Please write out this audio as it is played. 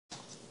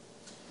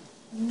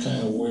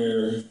kind of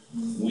where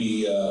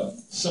we,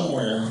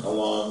 somewhere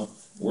along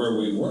where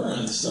we were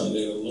on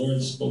Sunday, the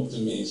Lord spoke to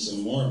me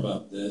some more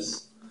about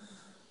this.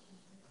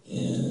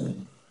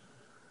 And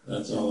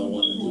that's all I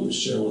want to do is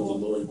share what the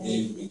Lord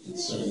gave me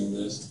concerning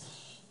this.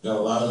 Got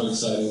a lot of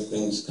exciting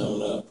things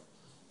coming up.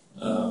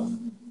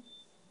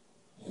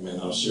 Amen.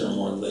 I'll share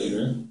more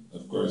later.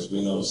 Of course,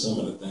 we know some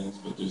of the things,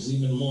 but there's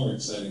even more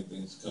exciting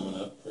things coming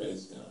up.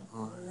 Praise God.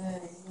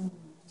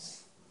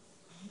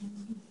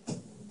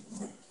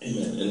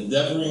 Amen.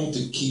 Endeavoring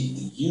to keep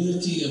the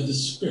unity of the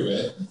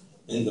Spirit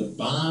in the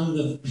bond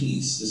of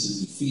peace. This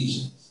is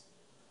Ephesians.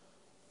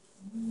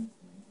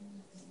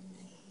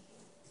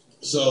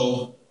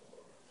 So,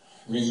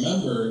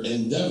 remember,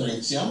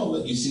 endeavoring. See, I'm going to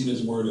let you see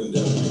this word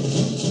endeavoring.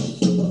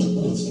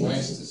 It's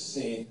nice to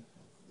see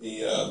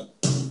the,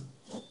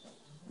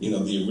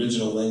 the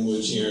original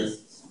language here.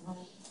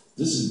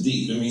 This is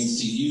deep. It means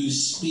to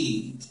use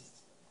speed.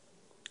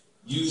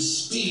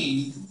 Use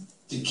speed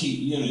to keep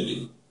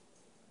unity.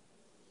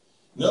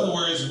 In other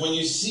words, when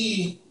you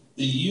see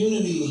the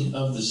unity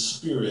of the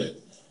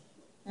Spirit,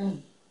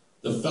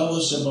 the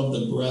fellowship of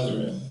the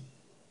brethren,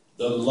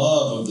 the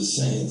love of the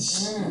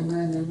saints,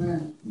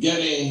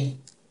 getting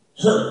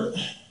hurt,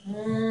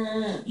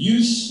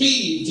 use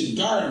speed to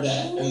guard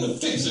that and to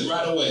fix it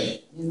right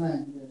away.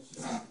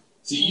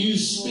 See,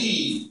 use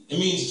speed. It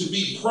means to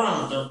be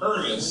prompt or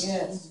earnest.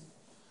 Yes.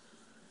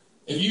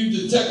 If you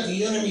detect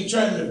the enemy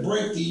trying to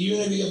break the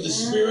unity of the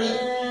Spirit,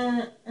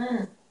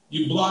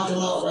 you block him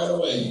out right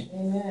away.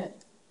 Amen.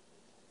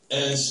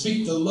 And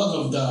speak the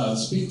love of God,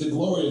 speak the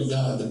glory of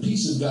God, the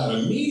peace of God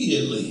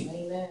immediately.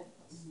 Amen.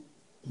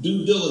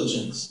 Due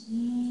diligence,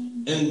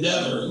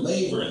 endeavor,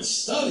 labor, and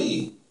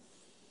study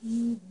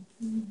to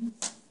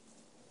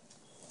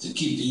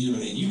keep the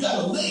unity. You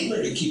got to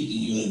labor to keep the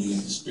unity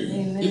of the Spirit.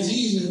 Amen. It's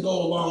easy to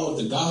go along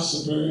with the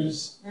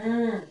gossipers.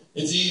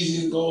 It's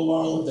easy to go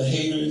along with the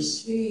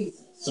haters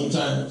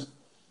sometimes.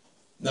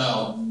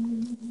 Now,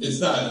 it's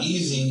not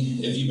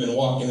easy if you've been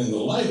walking in the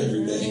light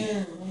every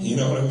day. You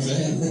know what I'm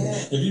saying?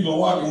 If you've been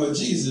walking with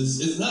Jesus,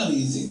 it's not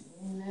easy.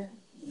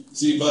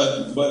 See,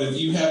 but if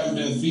you haven't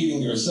been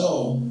feeding your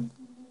soul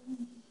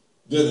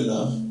good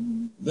enough,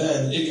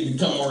 then it can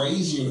become more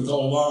easier to go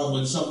along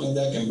with something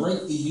that can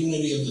break the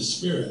unity of the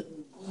Spirit.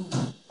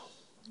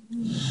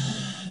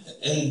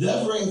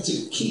 Endeavoring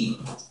to keep,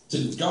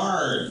 to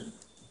guard.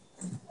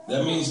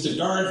 That means to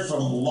guard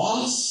from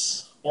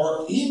loss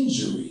or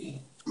injury.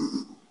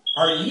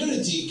 Our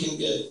unity can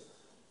get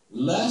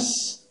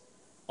less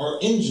or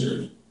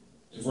injured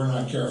if we're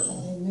not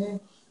careful. Amen.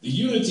 The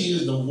unity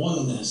is the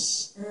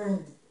oneness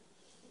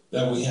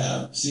that we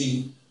have.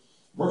 See,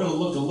 we're going to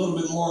look a little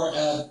bit more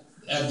at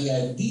the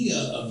idea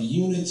of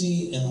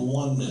unity and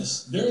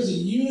oneness. There's a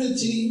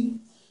unity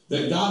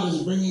that God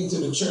is bringing to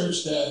the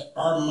church that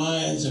our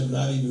minds have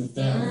not even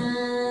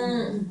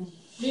fathomed.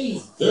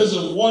 There's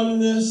a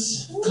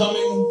oneness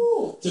coming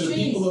to the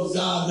people of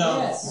God.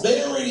 Now,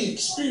 they already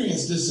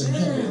experienced this in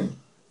heaven.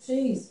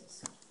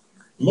 Jesus.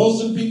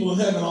 Most of the people in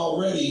heaven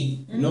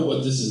already know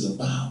what this is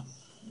about.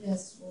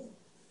 Yes, Lord.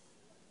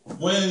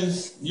 When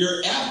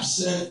you're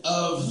absent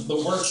of the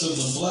works of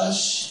the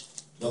flesh,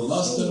 the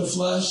lust of the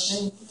flesh,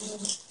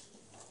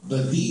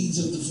 the deeds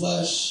of the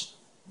flesh,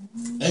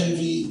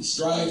 envy,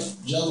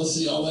 strife,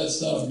 jealousy, all that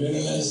stuff,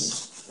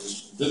 bitterness,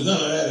 there's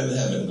none of that in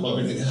heaven,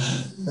 glory to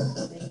God.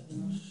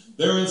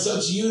 They're in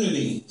such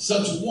unity,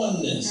 such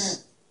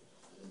oneness.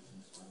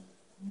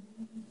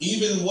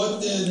 Even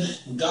what did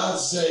God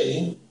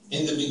say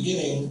in the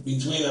beginning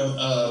between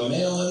a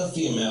male and a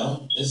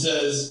female? It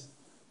says,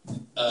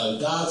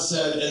 God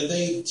said, and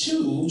they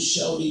two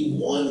shall be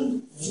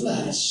one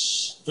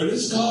flesh. For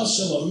this cause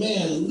shall a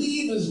man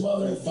leave his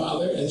mother and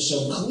father, and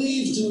shall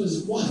cleave to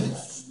his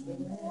wife.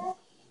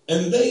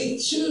 And they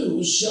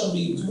two shall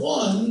be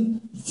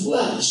one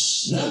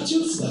flesh. Not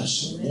two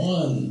flesh,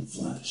 one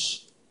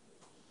flesh.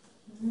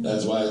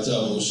 That's why I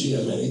tell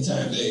Moshiach many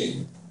times, hey,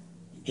 be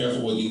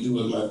careful what you do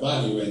with my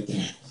body right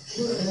there.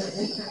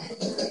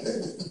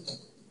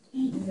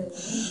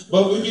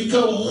 But we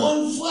become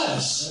one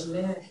flesh.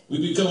 We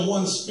become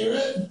one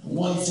spirit,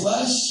 one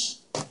flesh.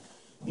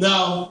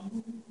 Now,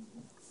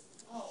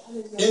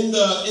 in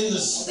the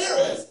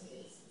spirit,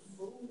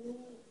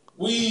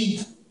 we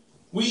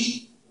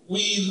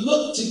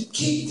look to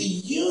keep the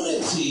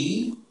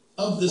unity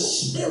of the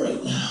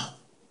Spirit now.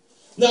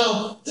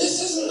 Now,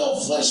 this isn't no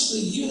fleshly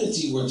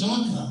unity we're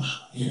talking about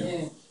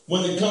here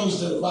when it comes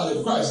to the body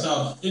of Christ.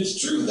 Now,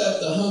 it's true that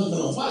the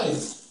husband and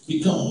wife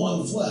become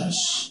one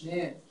flesh.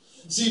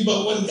 See,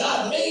 but when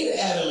God made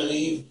Adam and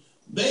Eve,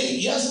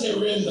 they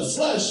were in the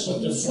flesh, but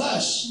their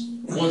flesh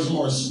was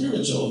more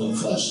spiritual than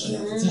fleshly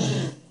at the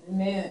time.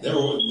 Amen. They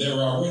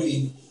were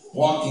already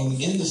walking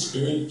in the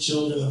Spirit,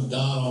 children of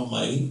God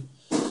Almighty.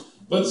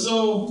 But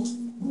so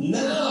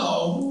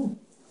now,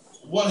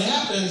 what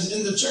happens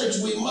in the church,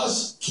 we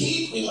must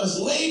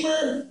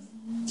labor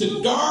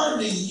to guard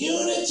the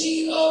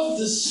unity of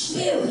the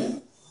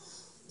Spirit.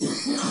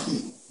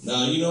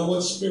 Now, you know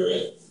what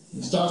Spirit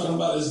he's talking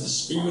about is the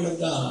Spirit of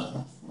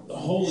God, the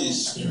Holy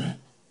Spirit.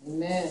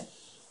 Amen.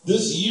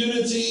 This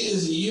unity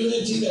is a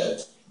unity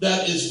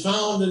that is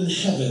found in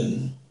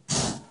heaven.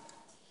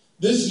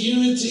 This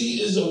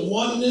unity is a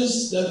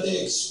oneness that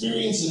they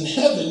experience in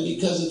heaven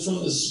because it's from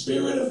the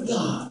Spirit of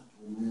God.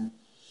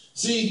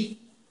 See,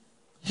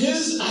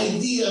 his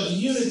idea of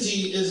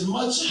unity is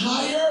much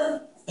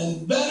higher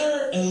and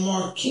better and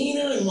more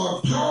keener and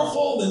more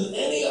powerful than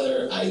any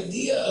other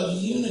idea of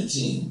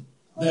unity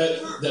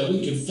that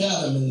we could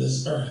fathom in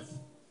this earth.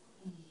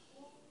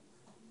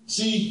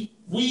 See,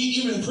 we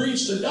even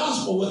preach the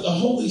gospel with the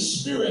Holy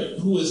Spirit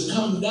who has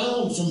come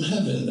down from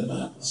heaven, the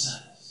Bible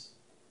says.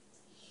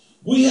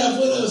 We have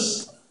with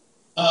us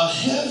a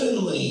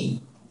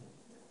heavenly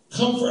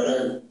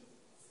comforter,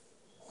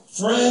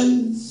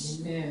 friend,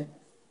 Amen.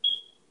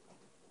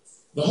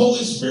 The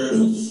Holy Spirit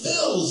who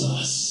fills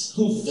us,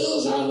 who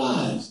fills our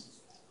lives.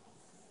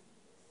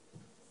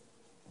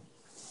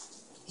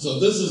 So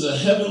this is a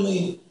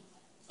heavenly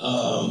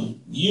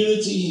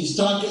unity he's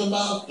talking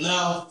about.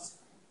 Now,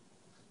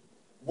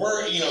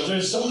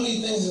 there's so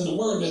many things in the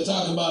Word that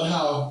talk about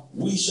how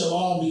we shall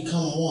all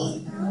become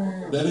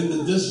one. That in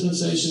the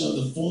dispensation of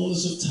the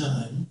fullness of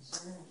time,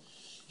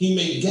 he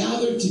may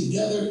gather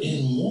together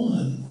in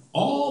one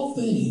all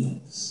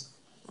things,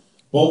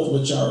 both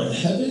which are in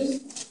heaven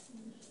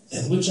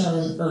and which are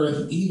on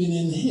earth, even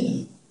in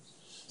him.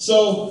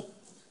 So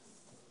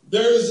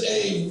there's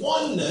a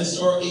oneness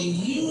or a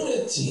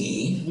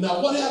unity.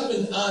 Now, what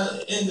happened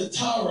in the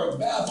Tower of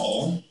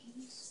Babel?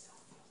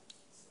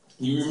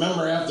 You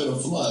remember after the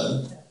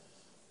flood,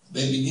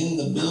 they begin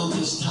to build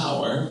this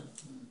tower.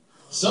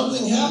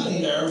 Something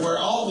happened there where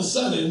all of a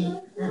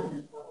sudden,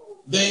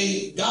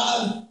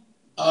 God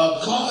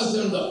caused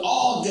them to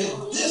all get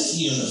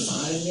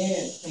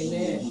disunified.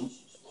 Amen.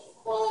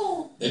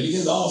 They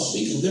begin to all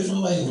speak in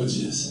different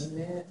languages.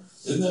 Amen.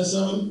 Isn't that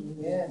something?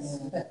 Yes.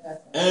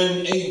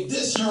 And a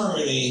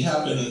disharmony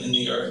happened in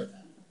the earth.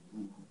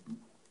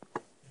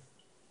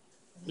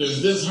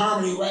 There's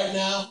disharmony right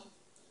now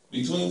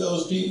between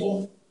those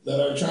people that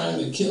are trying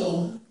to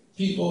kill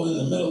people in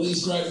the Middle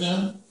East right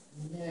now.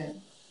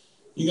 Amen.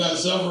 You got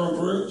several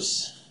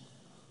groups,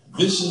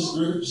 vicious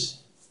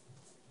groups.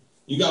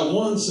 You got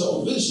one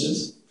so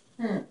vicious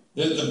that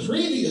the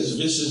previous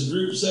vicious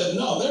group said,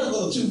 no, they're a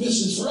little too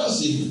vicious for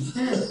us even.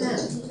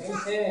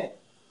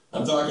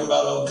 I'm talking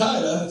about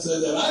Al-Qaeda,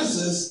 said that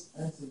ISIS,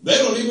 they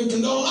don't even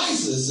condone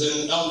ISIS.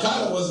 And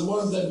Al-Qaeda was the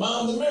ones that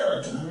bombed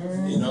America,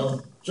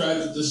 tried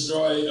to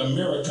destroy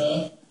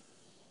America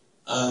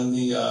on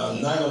the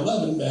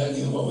 9/11 back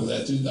in,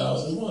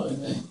 2001, I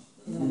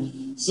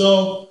think.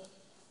 So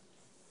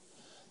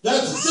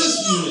that's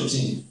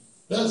disunity.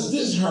 That's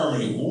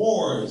disharmony,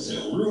 wars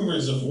and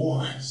rumors of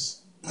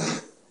wars.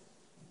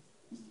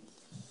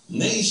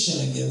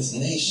 Nation against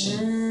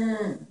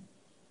nation.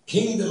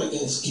 Kingdom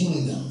against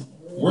kingdom.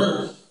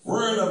 We're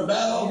in a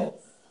battle.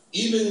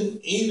 Even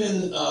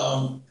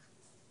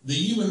the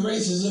human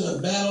race is in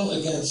a battle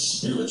against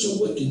spiritual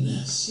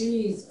wickedness.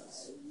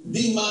 Jesus.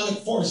 Demonic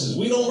forces.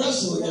 We don't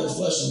wrestle against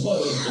flesh and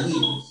blood as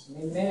believers.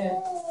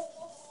 Amen.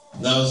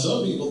 Now,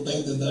 some people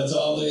think that that's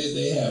all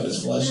they have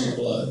is flesh and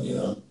blood,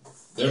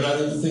 They're not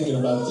even thinking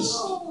about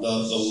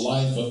the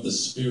life of the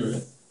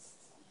Spirit.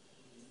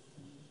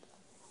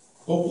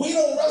 But we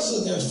don't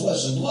wrestle against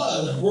flesh and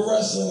blood. We're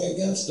wrestling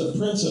against the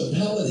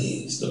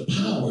principalities, the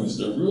powers,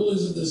 the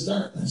rulers of this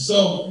darkness.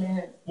 So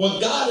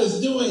what God is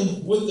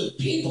doing with the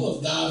people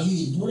of God,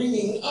 he's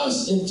bringing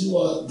us into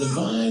a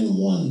divine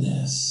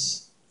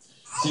oneness.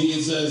 See,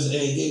 it says,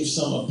 and he gave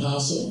some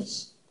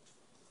apostles,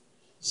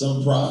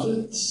 some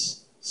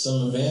prophets,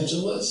 some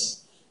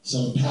evangelists,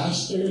 some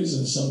pastors,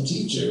 and some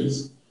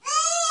teachers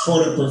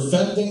for the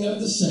perfecting of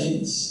the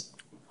saints,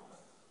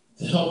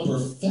 to help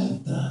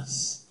perfect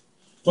us,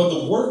 for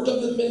the work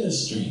of the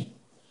ministry,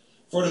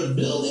 for the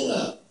building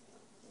up,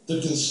 the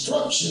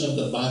construction of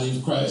the body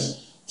of Christ,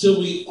 till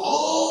we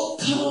all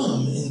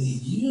come in the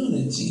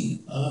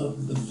unity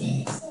of the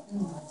faith.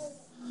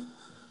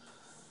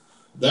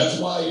 That's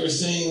why you're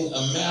seeing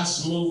a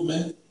mass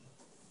movement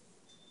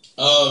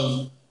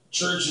of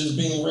churches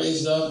being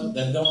raised up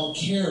that don't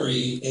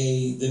carry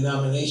a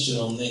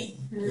denominational name.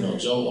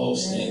 Joel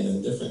Osteen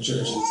and different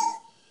churches.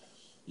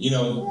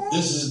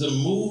 This is the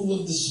move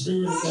of the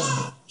Spirit of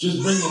God,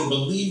 just bringing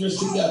believers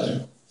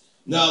together.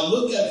 Now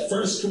look at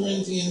 1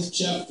 Corinthians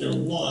chapter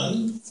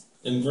 1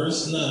 and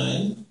verse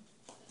 9.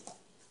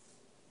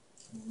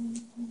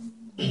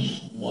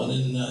 1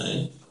 and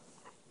 9.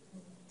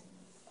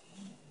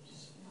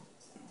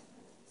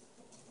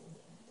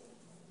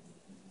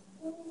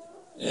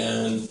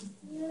 And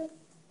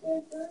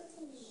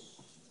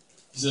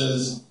he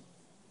says,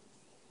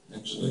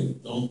 actually,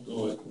 don't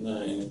go at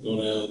 9. Go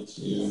down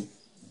to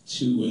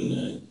 2 and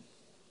 9.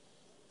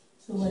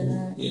 2 and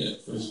 9. Yeah,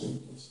 1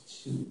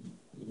 Corinthians 2.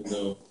 Even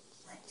though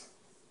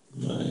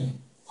I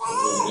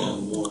wrote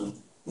down 1.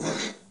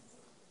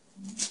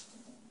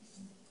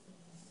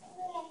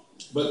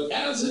 But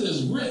as it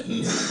is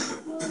written,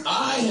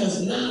 eye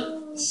has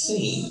not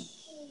seen,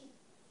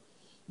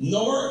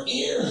 nor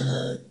ear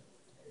heard,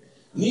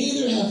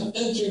 neither have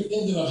entered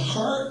into the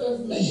heart of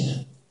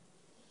man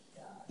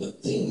the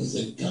things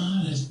that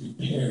God has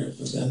prepared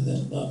for them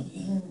that love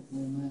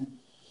him.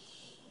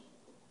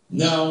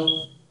 Now,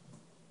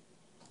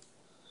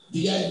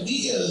 the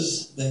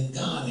ideas that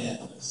God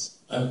has,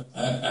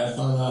 I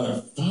found out,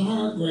 are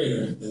far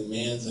greater than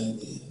man's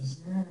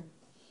ideas.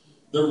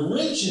 The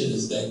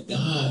riches that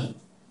God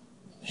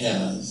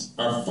has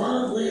are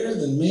far greater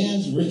than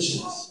man's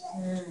riches.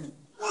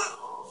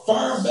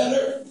 Far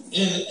better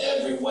in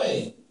every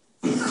way.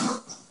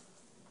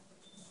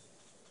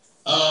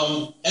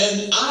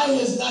 And eye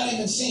has not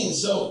even seen.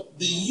 So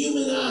the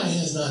human eye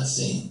has not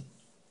seen,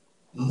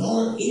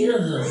 nor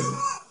ear heard.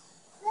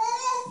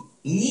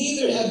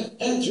 Neither have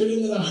entered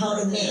into the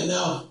heart of man.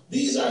 Now,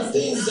 these are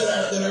things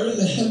that are in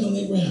the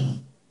heavenly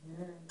realm.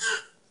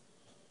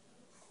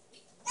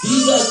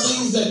 These are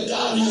things that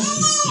God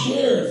has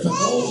prepared for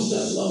those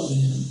that love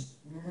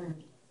him.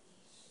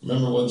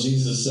 Remember what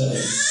Jesus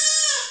said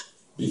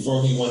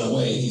before he went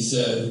away. He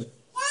said,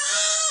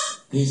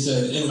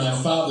 in my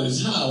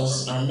Father's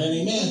house are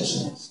many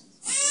mansions.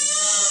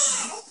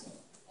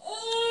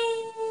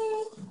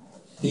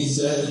 He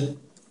said,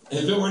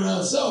 if it were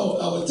not so,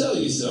 I would tell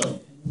you so.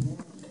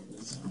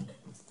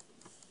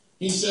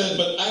 He said,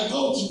 but I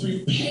go to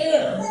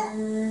prepare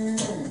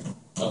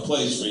a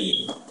place for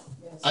you.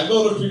 I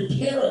go to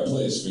prepare a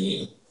place for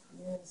you.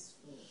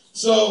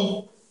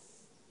 So,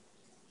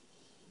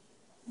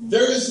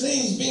 there is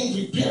things being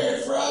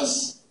prepared for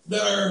us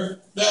that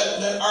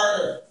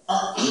our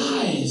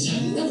eyes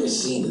have never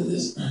seen in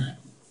this earth.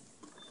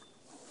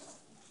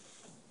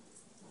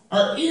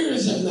 Our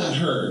ears have not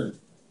heard,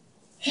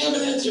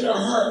 haven't entered our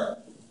heart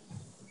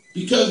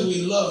because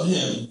we love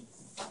him.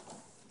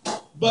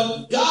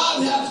 But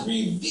God hath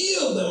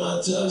revealed them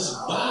unto us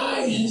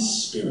by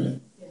his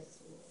Spirit.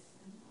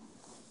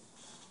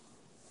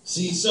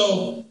 See,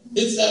 so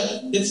it's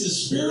the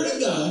Spirit of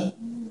God.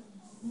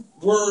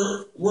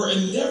 We're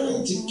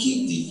endeavoring to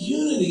keep the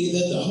unity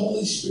that the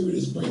Holy Spirit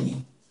is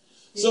bringing.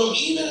 So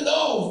even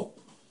though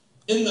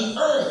in the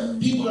earth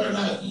people are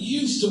not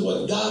used to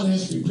what God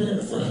has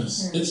prepared for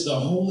us, it's the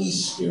Holy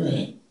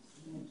Spirit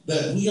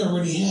that we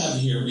already have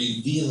here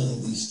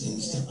revealing these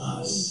things to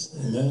us.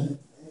 Amen.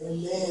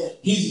 Amen.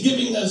 He's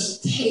giving us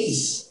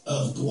taste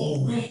of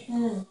glory.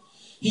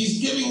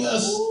 He's giving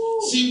us,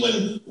 see,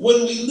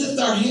 when we lift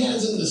our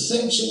hands in the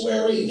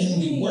sanctuary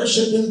and we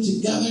worship him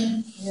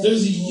together,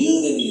 there's a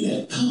unity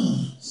that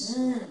comes,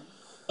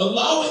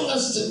 allowing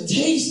us to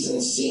taste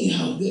and see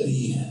how good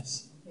he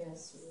is.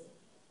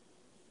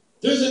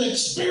 There's an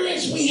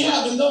experience we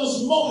have in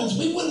those moments.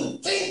 We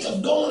wouldn't think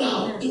of going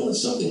out doing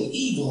something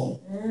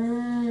evil.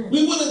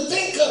 We wouldn't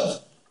think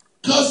of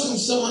cussing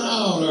someone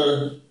out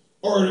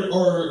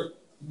or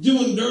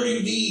doing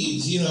dirty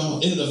deeds,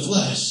 in the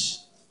flesh.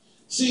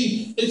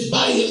 See, it's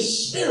by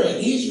his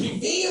Spirit. He's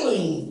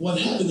revealing what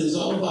heaven is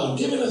all about,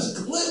 giving us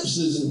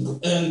glimpses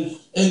and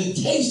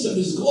taste of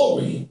his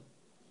glory.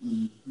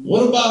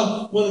 What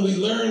about when we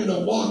learn to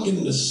walk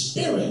in the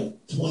Spirit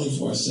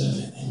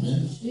 24/7?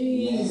 Amen.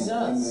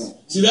 Jesus.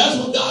 See, that's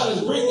what God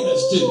is bringing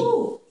us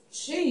to.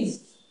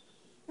 Jesus.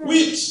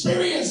 We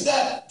experience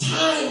that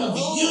time of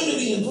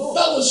unity and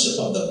fellowship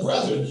of the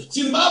brethren.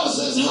 See, the Bible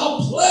says how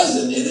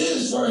pleasant it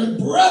is for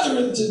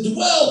brethren to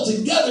dwell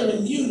together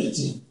in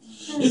unity.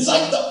 It's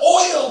like the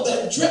oil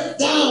that dripped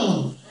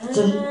down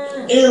from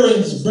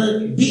Aaron's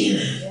burnt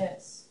beard.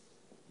 Yes.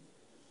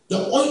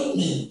 The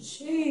ointment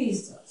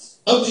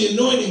of the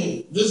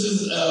anointing. This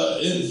is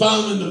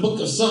found in the book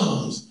of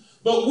Psalms.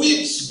 But we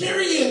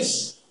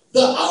experience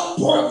the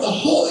outpour of the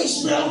Holy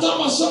Spirit. I'm talking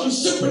about something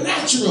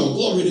supernatural.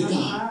 Glory to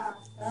God.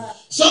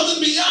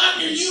 Something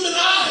beyond your human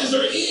eyes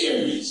or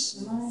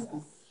ears.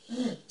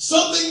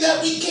 Something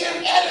that we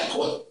can't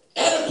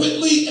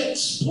adequately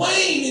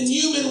explain in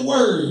human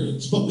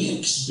words, but we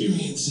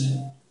experience it.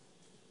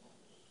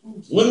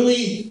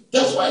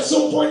 That's why it's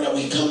so important that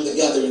we come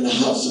together in the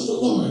house of the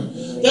Lord.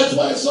 That's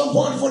why it's so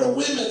important for the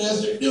women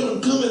as they're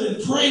coming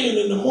and praying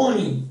in the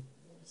morning.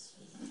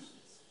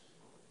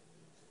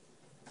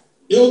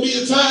 It will be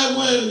a time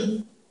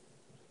when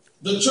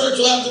the church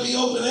will have to be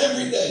open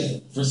every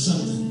day for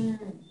something.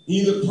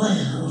 Either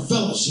prayer or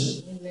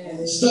fellowship.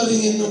 Amen.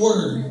 Studying in the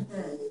Word.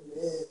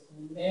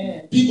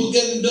 Amen. People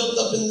getting built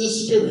up in the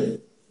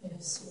Spirit.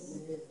 Yes.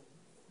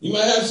 You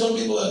might have some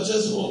people that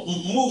just will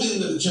move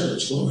into the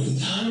church. Glory to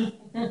God.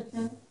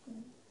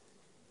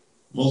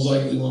 Most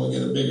likely want to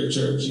get a bigger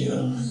church,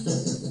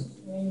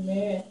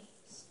 Amen.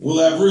 We'll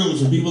have rooms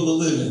for people to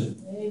live in.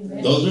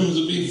 Amen. Those rooms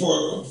will be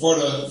for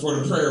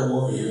the prayer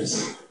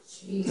warriors.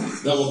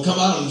 Jesus. That will come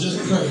out and just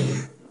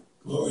pray.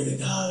 Glory to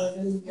God.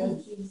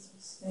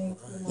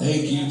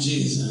 Thank you,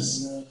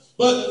 Jesus.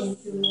 But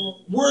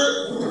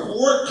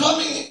we're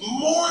coming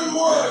more and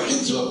more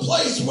into a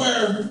place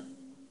where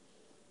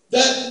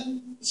that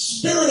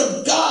Spirit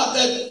of God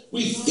that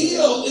we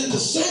feel in the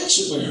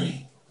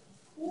sanctuary,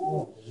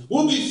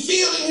 we'll be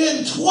feeling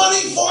him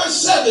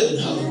 24/7.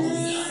 Hallelujah.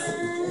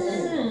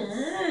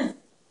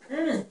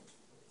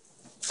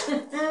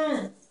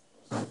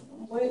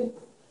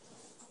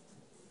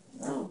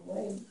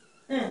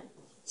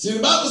 See,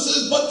 the Bible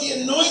says, but the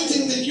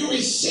anointing that you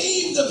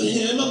received of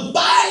him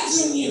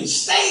abides in you,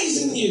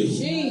 stays in you,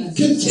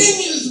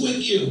 continues with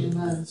you.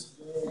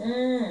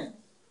 And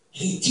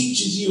he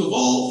teaches you of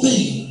all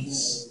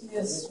things.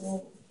 Yes,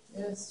 Lord.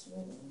 Yes,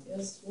 Lord.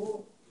 Yes,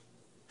 Lord.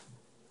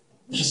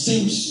 The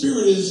same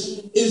Spirit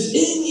is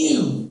in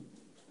you.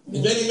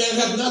 If any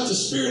man have not the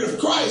Spirit of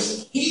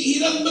Christ, he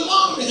doesn't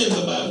belong to him,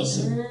 the Bible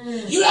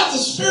says. You have the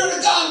Spirit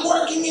of God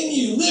working in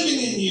you,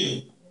 living in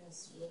you.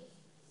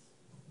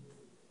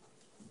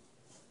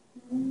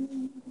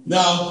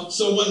 Now,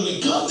 so when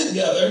we come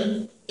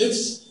together,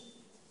 it's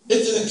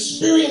an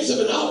experience of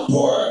an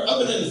outpour,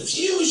 of an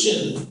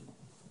infusion.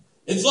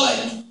 It's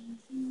like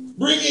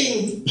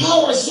bringing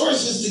power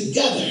sources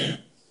together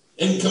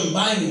and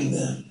combining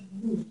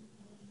them.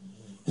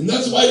 And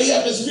that's why the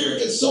atmosphere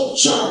gets so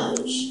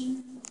charged.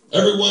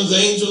 Everyone's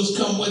angels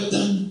come with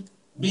them,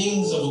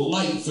 beings of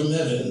light from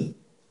heaven.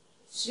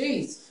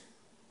 Jeez.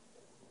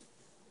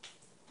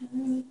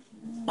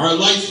 Our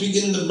lights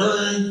begin to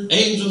burn,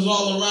 angels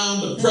all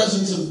around, the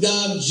presence of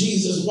God,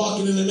 Jesus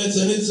walking in the midst,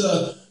 and it's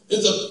a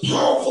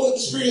powerful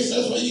experience.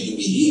 That's why you can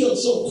be healed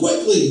so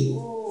quickly.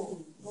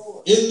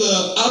 In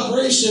the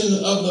operation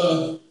of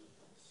the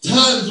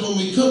times when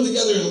we come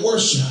together and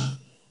worship,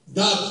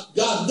 God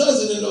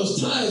does it in those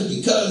times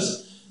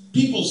because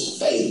people's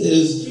faith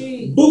is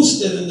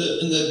boosted and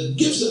the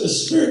gifts of the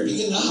Spirit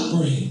begin to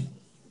operate.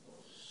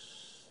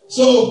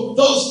 So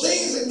those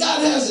things that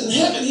God has in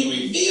heaven, he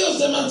reveals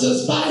them unto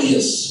us by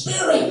his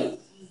Spirit.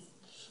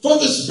 For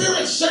the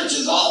Spirit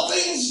searches all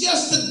things,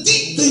 yes, the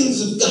deep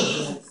things of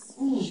God.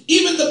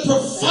 Even the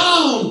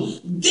profound,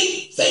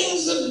 deep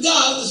things of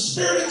God, the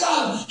Spirit of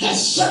God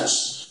has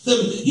searched them.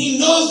 He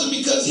knows them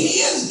because he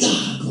is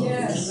God.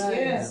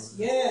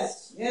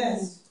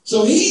 Yes.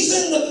 So he's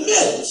in the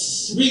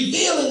midst,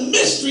 revealing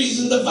mysteries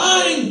and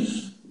divine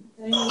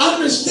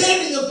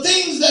understanding of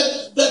things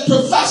that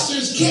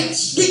professors can't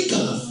speak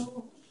of.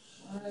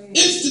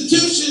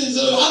 Institutions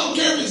of, I don't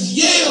care if it's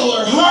Yale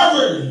or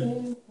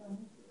Harvard.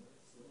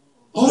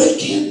 Oh, they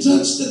can't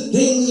touch the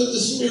things of the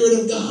Spirit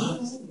of God.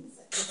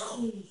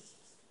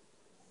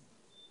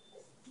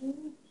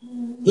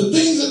 The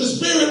things of the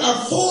Spirit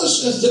are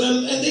foolishness to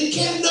them, and they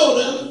can't know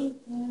them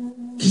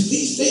because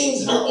these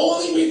things are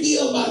only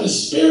revealed by the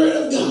Spirit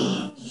of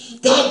God.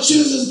 God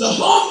chooses the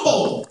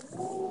humble.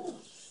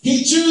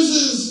 He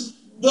chooses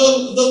the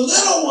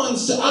little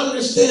ones to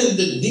understand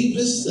the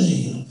deepest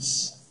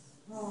things.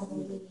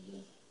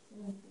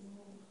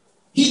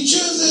 He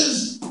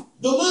chooses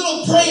the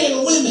little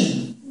praying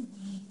women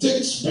to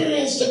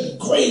experience the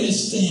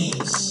greatest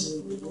things,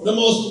 the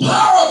most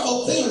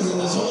powerful things in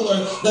this whole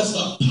earth. That's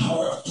the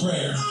power of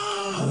prayer.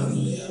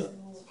 Hallelujah.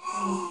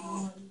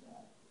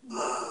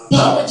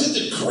 Power to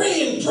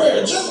decree in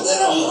prayer. Just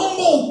little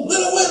humble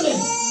little women.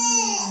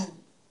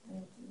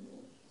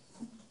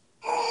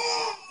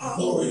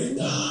 Glory to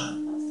God.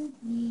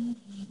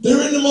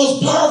 They're in the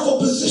most powerful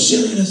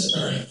position in this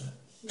earth.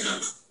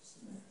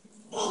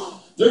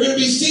 They're going to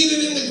be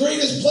seated in the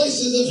greatest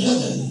places of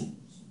heaven.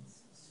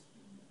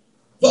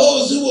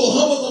 Those who will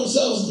humble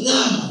themselves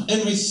now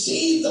and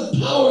receive the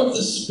power of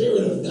the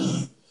Spirit of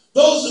God.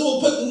 Those who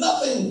will put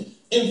nothing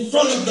in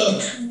front of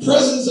the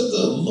presence of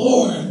the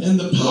Lord and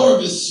the power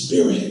of his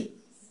Spirit.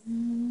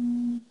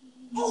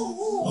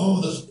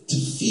 To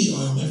feel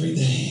him every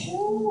day.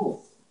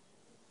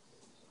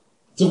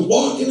 To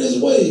walk in his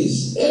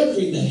ways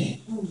every day.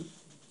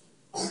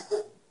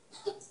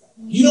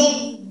 You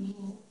don't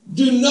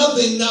do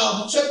nothing.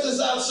 Now, check this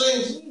out,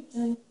 saints.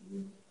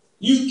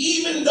 You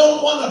even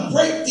don't want to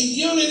break the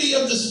unity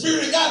of the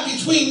Spirit of God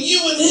between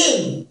you and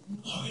him.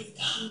 Glory to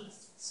God.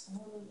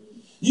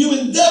 You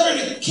endeavor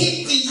to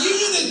keep the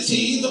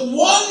unity, the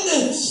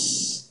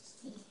oneness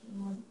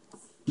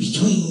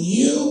between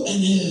you and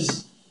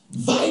his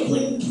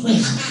vibrant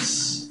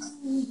presence.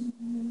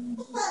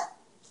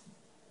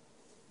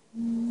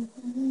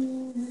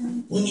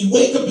 When you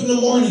wake up in the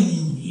morning,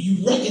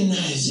 you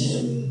recognize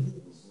him.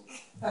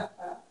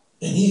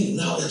 And he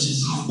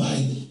acknowledges you by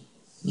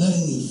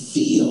letting you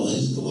feel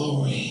his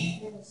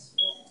glory.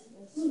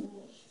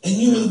 And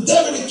you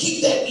endeavor to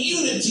keep that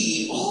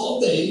unity all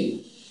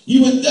day.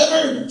 You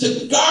endeavor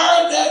to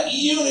guard that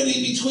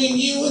unity between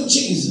you and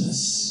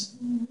Jesus.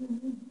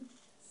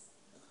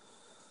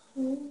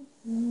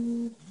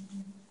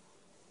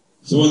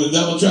 So when the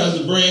devil tries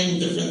to bring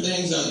different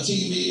things on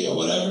TV or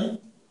whatever,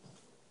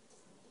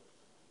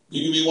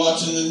 you can be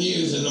watching the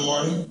news in the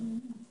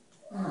morning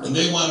and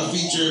they want to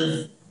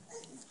feature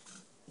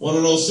one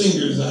of those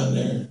singers on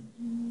there.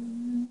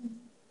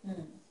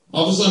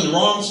 All of a sudden, the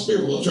wrong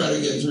spirit will try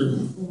to get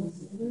through.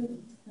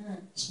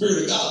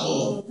 Spirit of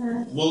God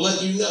will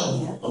let you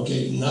know.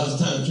 Okay, now's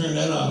the time to turn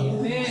that off.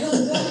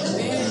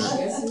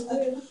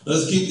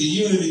 Let's keep the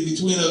unity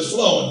between us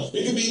flowing.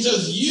 It can be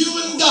just you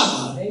and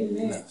God.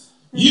 Amen.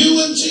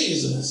 You and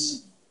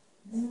Jesus.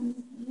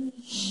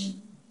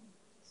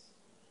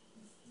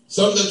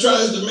 Something that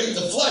tries to make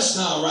the flesh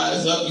now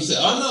rise up. You say,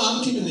 oh no,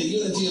 I'm keeping the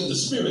unity of the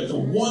Spirit, the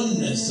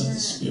oneness of the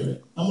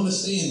Spirit. I want to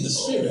stay in the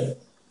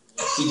Spirit.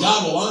 See,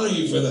 God will honor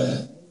you for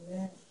that.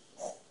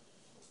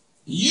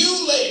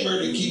 You labor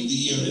to keep the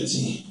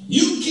unity.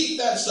 You keep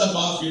that stuff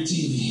off your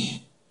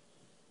TV.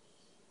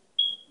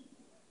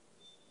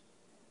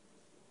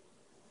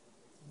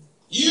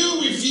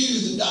 You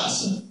refuse to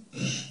gossip.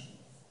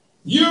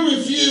 You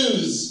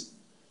refuse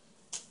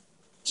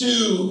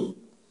to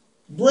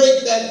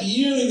break that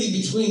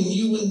unity between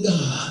you and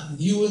God,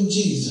 you and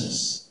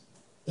Jesus,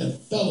 that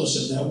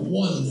fellowship, that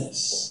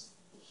oneness.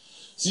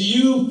 So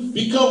you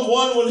become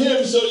one with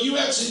him, so you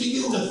actually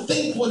begin to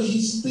think what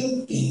he's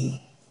thinking,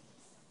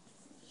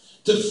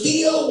 to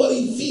feel what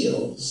he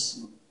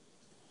feels.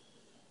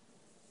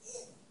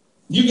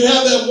 You can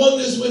have that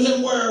oneness with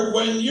him where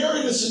when you're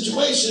in a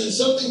situation,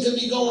 something could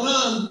be going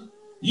on,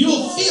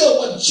 you'll feel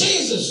what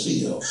Jesus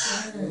feels.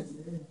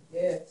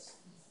 Yes.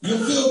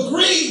 You'll feel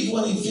grieved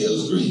when he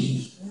feels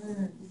grieved.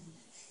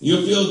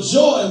 You'll feel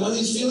joy when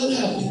he's feeling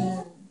happy.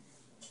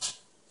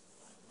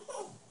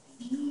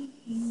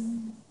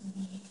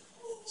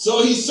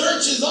 So he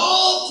searches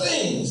all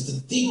things,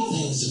 the deep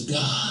things of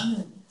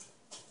God.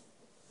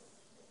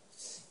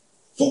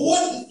 For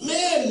what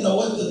man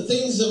knoweth the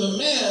things of a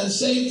man,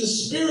 save the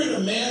spirit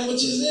of man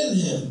which is in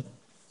him?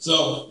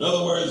 So, in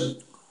other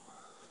words,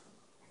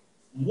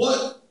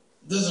 what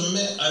does a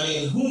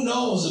man, who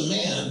knows a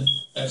man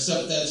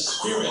except that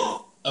spirit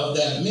of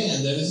that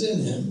man that is in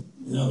him?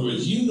 In other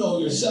words, you know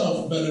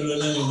yourself better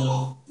than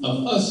anyone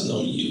of us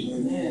know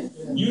you.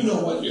 You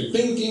know what you're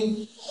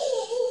thinking.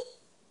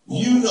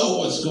 You know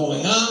what's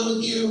going on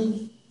with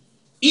you.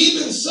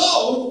 Even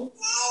so,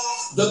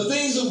 the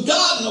things of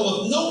God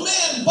knoweth no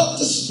man but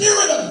the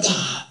Spirit of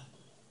God.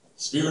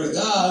 Spirit of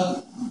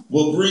God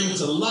will bring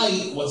to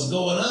light what's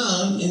going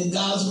on in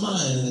God's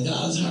mind and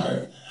God's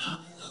heart.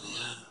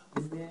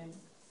 Hallelujah.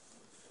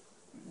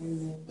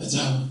 That's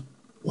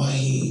why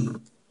he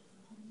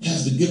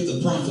has the gift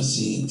of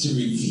prophecy to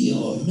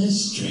reveal a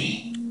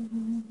mystery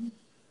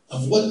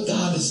of what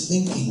God is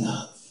thinking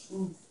of.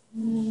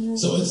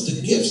 So it's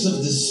the gifts of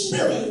the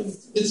Spirit.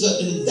 It's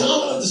an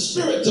endowment of the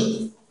Spirit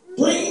to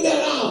bring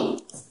that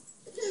out.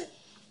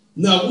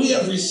 Now we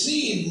have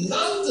received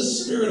not the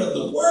spirit of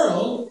the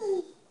world,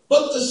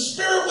 but the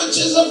Spirit which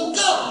is of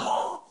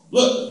God.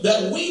 Look,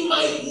 that we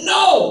might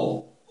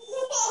know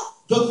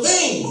the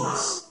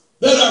things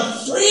that are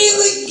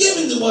freely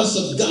given to us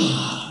of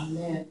God.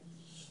 Amen.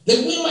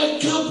 That we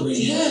might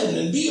comprehend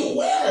and be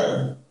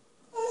aware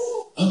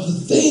of the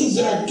things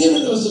that are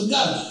given to us of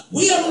God.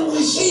 We haven't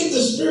received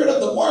the spirit of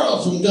the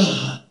world from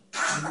God.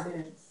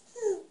 Amen.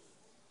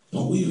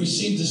 But we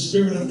received the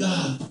Spirit of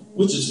God,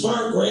 which is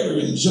far greater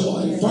in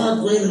joy, far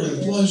greater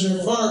in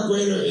pleasure, far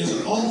greater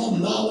in all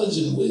knowledge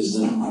and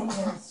wisdom.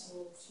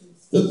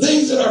 The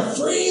things that are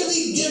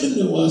freely given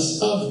to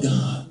us of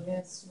God.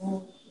 Yes,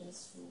 Lord.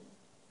 Yes,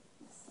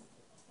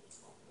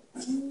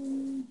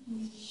 Lord.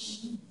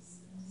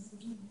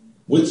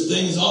 Which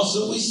things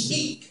also we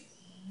speak.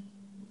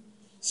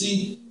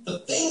 See, the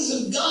things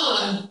of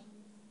God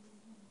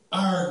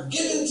are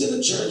given to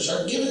the church,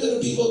 are given to the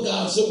people of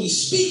God, so we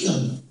speak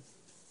them.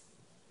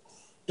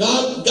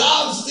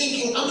 God's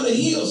thinking, I'm going to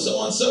heal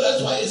someone, so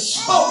that's why it's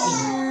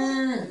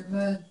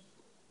spoken.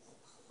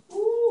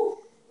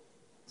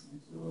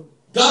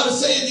 God is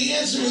saying the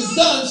answer is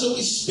done, so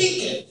we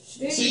speak it.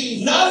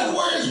 See, not in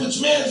words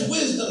which man's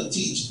wisdom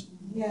teaches.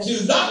 See,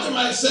 the doctor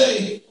might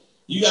say,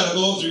 you got to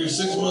go through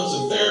 6 months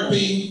of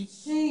therapy.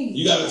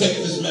 You got to take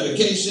this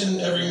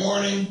medication every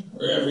morning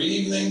or every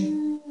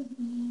evening.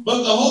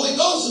 But the Holy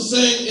Ghost is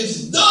saying,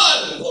 it's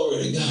done,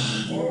 glory to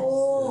God.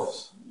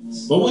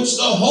 But which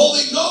the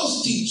Holy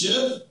Ghost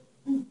teacheth,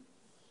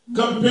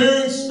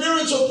 comparing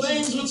spiritual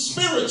things with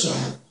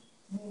spiritual.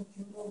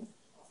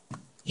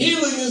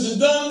 Healing is a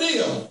done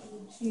deal.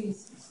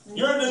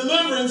 Your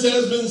deliverance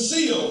has been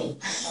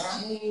sealed.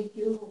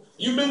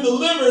 You've been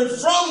delivered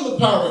from the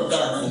power of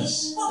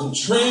darkness and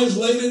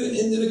translated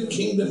into the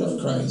kingdom of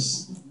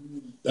Christ.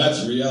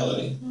 That's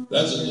reality.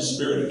 That's what the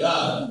Spirit of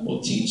God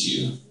will teach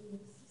you.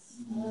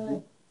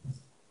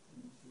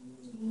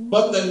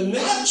 But the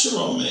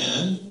natural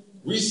man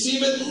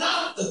receiveth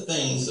not the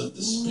things of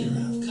the Spirit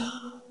of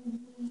God.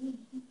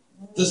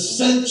 The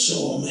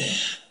sensual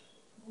man.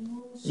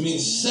 It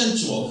means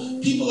sensual.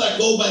 People that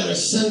go by their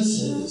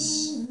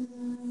senses.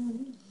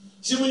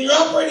 See, when you're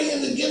operating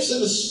in the gifts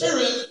of the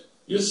Spirit,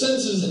 your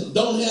senses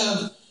don't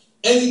have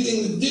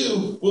anything to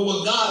do with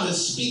what God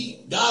is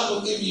speaking. God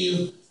will give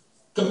you,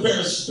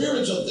 compare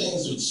spiritual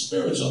things with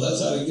spiritual.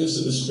 That's how the gifts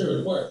of the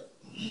Spirit work.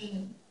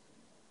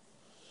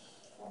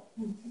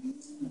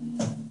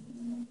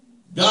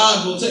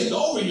 God will take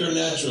over your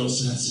natural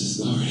senses,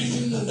 Lord,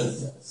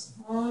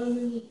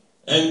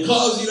 and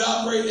cause you to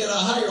operate in a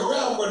higher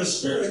realm where the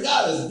Spirit of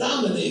God is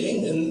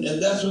dominating, and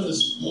that's when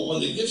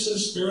the gifts of the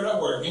Spirit are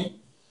working,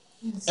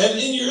 and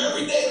in your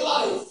everyday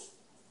life.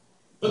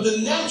 But the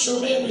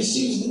natural man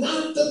receives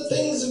not the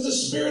things of the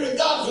Spirit of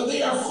God, for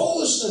they are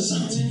foolishness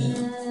unto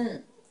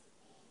him.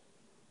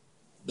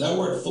 That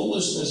word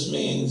foolishness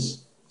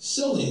means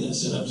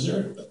silliness and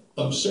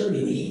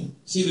absurdity.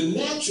 See, the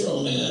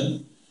natural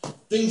man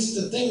thinks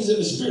the things of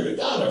the Spirit of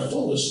God are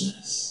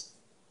foolishness.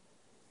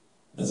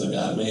 That's what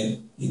God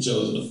made. He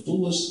chose the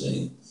foolish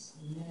things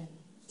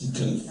to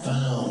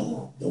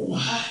confound the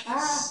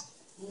wise.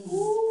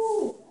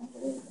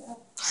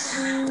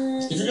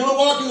 If you're going to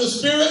walk in the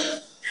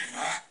Spirit,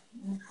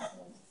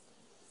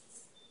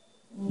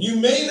 you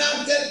may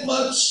not get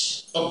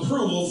much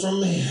approval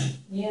from man.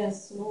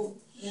 Yes, Lord.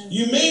 Yes.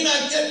 You may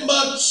not get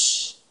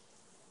much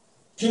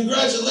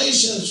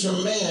congratulations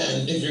from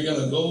man if you're going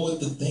to go with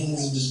the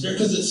things of the Spirit,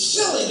 because it's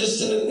silliness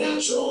to the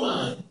natural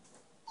mind.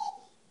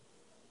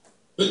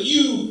 But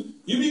you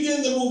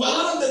begin to move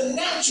out of the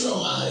natural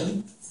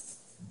mind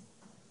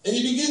and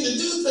you begin to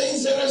do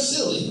things that are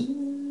silly.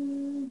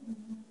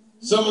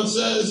 Someone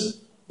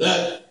says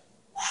that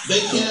they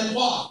can't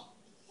walk.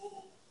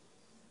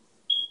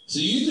 So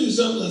you do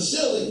something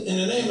silly in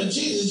the name of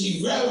Jesus,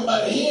 you grab them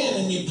by the hand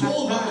and you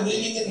pull them up and they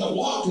begin to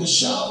walk and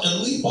shout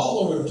and leap all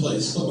over the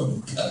place.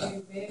 Oh,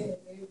 God. Amen.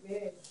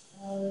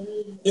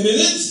 Amen. In an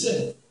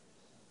instant,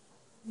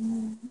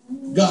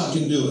 God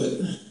can do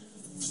it.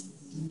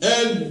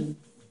 And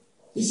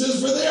he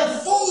says, for they are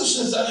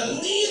foolishness,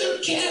 and neither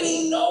can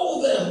he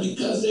know them,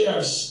 because they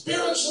are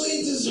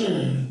spiritually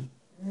discerned.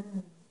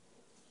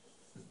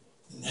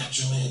 The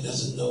natural man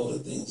doesn't know the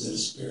things of the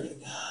Spirit of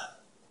God.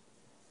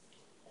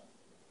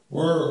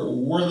 We're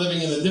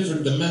living in a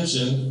different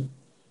dimension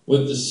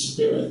with the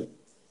Spirit.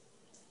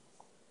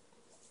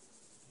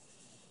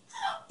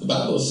 The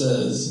Bible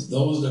says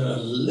those that are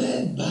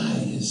led by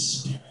his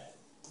Spirit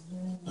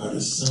are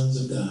the sons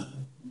of God.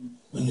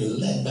 When you're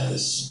led by the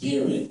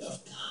Spirit of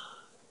God,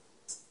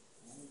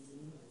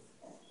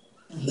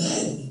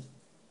 led,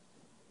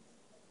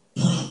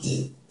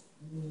 prompted,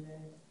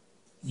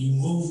 you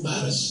move by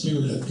the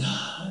Spirit of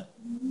God.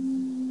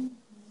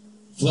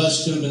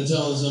 Flesh could have been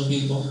telling some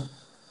people,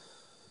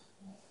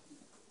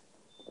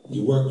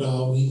 you worked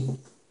all week,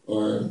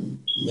 or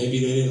maybe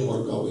they didn't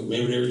work all week.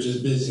 Maybe they were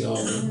just busy all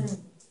week.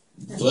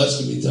 Flesh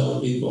could be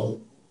telling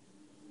people,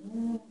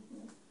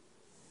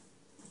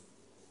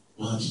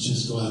 why don't you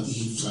just go out to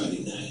eat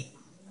Friday night?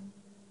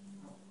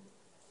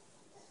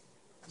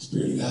 The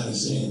Spirit of God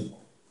is saying,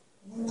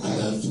 I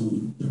got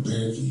food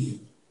prepared for you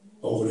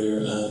over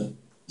there on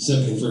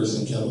 71st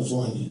in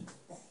California.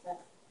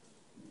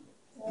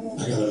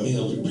 I got a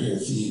meal prepared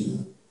for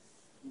you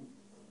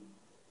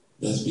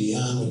that's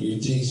beyond what your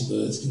taste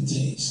buds can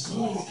taste.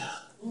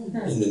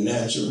 In the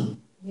natural.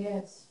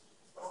 Yes.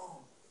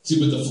 See,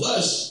 but the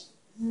flesh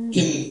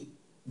can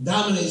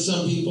dominate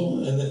some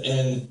people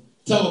and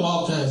tell them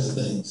all kinds of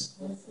things.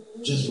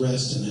 Just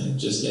rest tonight.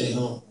 Just stay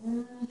home.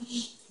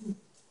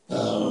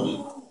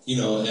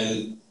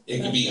 And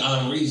it can be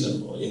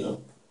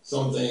unreasonable,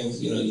 Some things,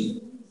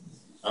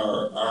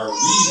 are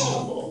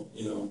reasonable,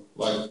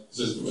 like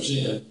Sister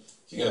Michelle.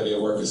 She got to be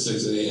at work at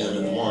 6 a.m.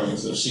 in the morning,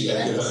 so she got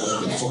to get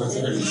up like at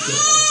 4:30.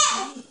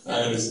 So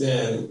I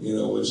understand,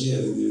 what she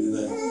had to do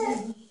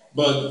tonight.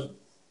 But,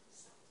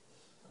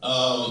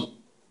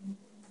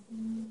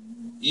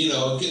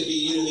 it could be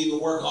you didn't even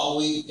work all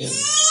week, and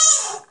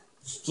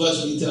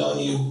flesh be telling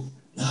you,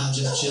 nah,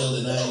 just chill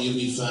tonight, you'll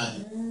be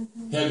fine.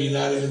 Have you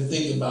not even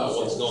think about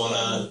what's going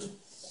on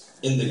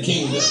in the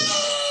kingdom?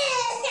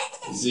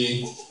 You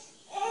see?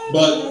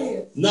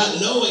 But not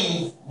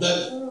knowing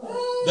that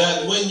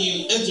when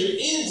you enter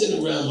into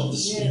the realm of the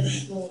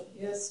Spirit,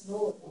 Yes,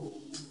 Lord.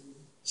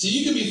 see,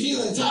 you could be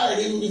feeling tired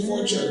even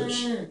before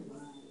church.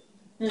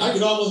 I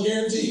could almost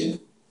guarantee you,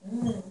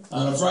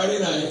 on a Friday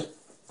night,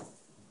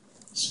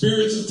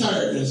 spirits of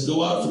tiredness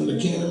go out from the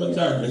kingdom of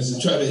darkness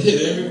and try to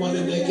hit everyone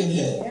that they can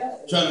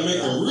hit. Try to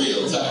make them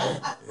real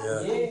tired.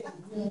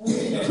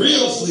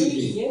 Real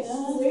sleepy.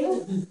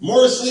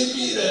 More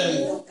sleepy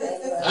than,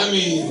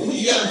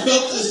 you got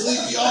felt this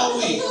sleepy all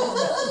week.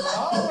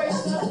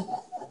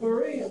 For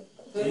real.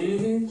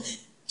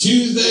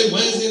 Tuesday,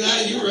 Wednesday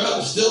night, you were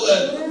up still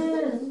at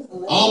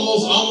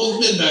almost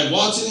midnight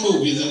watching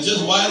movies and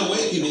just wide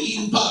awake and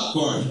eating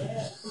popcorn.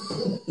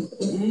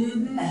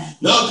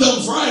 Now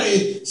come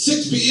Friday,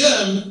 6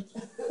 p.m.,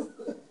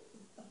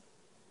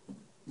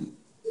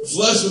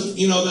 flesh,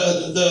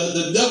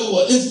 the devil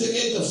will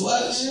instigate the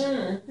flesh.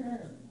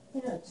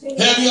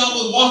 Have you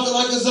almost walking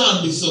like a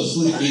zombie so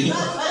sleepy?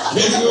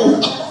 Can't even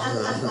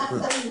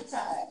walk.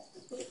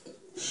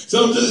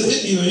 Something just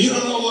hit you and you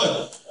don't know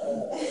what.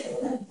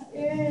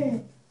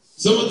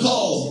 Someone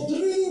calls.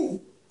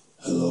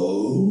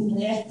 Hello?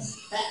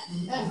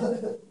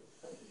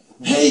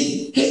 Hey,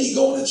 you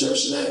going to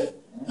church tonight?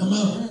 I'm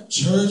out.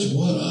 Church?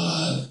 What?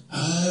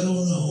 I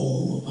don't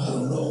know.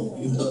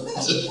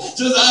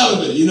 Just out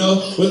of it,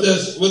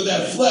 with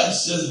that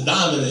flesh just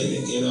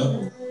dominating,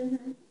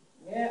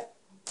 Yeah.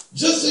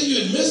 Just so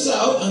you'd miss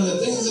out on the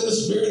things of the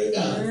Spirit of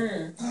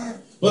God.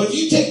 But if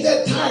you take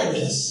that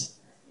tiredness,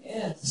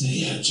 say,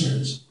 yeah,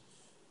 church,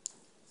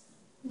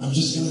 I'm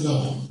just going to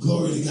go.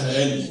 Glory to God.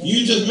 And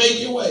you just make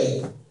your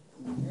way.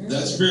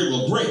 That spirit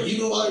will break.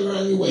 Even while you're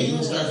on your way,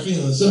 you'll start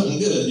feeling something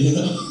good,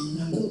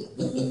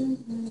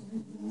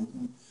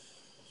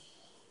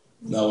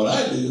 Now what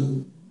I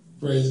do,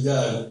 praise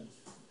God,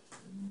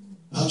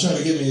 I'll try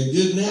to get me a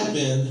good nap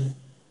in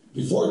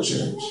before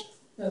church.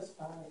 That's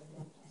fine.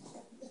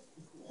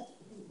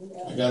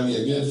 I got me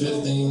a good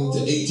 15 to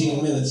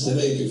 18 minutes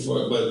today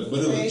before, but it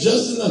was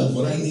just enough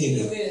what I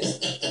needed.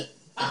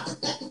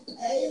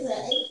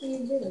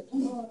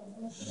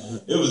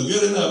 It was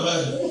good enough.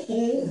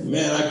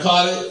 I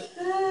caught it.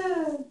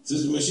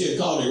 Sister Michelle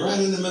called me right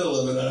in the middle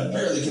of it, and I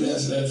barely could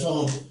answer that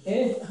phone.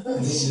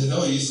 And she said,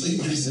 "Oh, you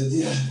sleeping?" I said,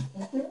 "Yeah."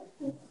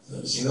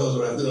 So she knows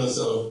what I'm doing,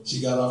 so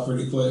she got off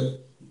pretty quick.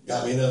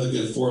 Got me another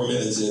good 4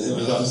 minutes in. It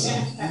was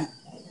awesome.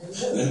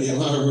 Then the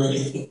alarm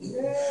rang.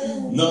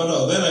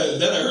 No. Then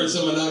I heard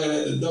someone knocking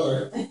at the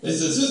door. They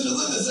said, "Sister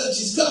Linda said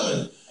she's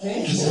coming."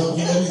 I said,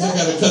 "Okay, that means I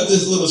got to cut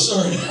this little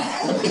short."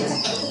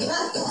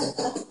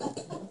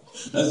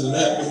 That's what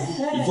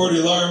happened before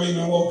the alarm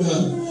even woke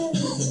up.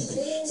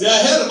 See, I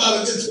had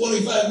about a good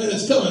 25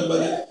 minutes coming,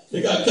 but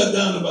it got cut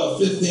down to about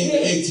 15 to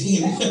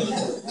 18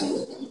 minutes.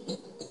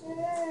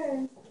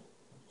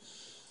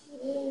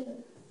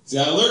 See,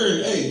 I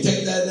learned, hey,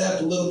 take that nap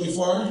a little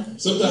before.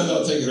 Sometimes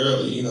I'll take it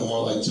early,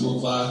 more like 2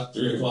 o'clock,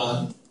 3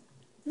 o'clock.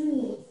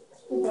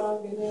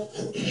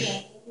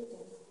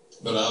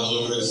 But I was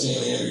over there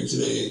seeing Andrew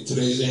today.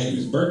 Today's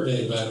Andrew's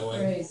birthday, by the way.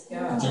 Praise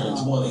God. Turned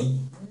 20.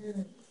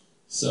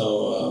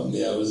 So,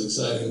 it was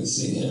exciting to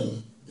see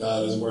him.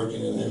 God is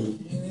working in him.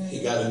 He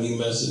got a new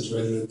message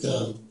ready to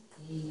come.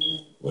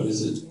 What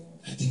is it?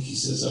 I think he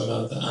says something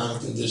about the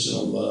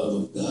unconditional love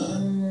of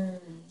God.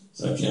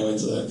 So I can't wait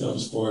till that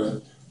comes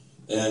forth.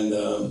 And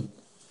the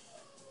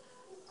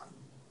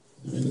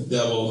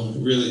devil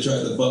really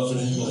tried to buffet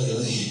him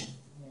lately.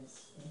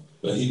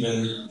 But he's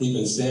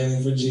been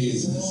standing for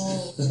Jesus.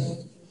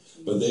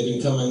 But they've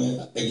been coming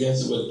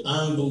against it with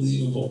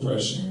unbelievable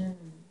pressure.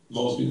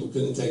 Most people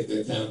couldn't take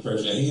that kind of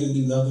pressure. And he didn't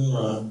do nothing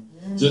wrong.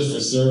 Just for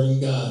serving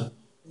God.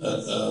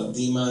 A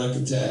demonic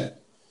attack.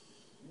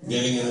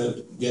 Getting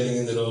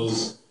into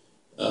those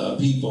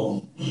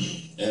people.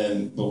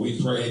 But we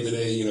prayed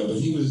today, but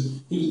he was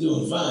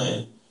doing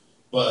fine.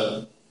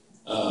 But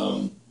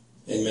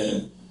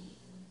amen.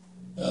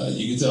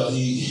 You can tell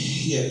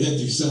he had been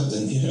through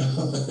something,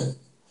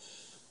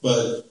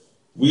 But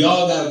we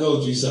all got to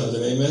go through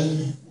something,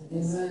 amen?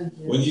 Amen.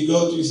 When you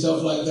go through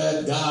stuff like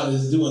that, God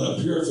is doing a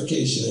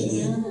purification in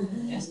you.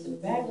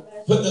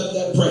 Putting up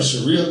that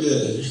pressure real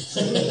good.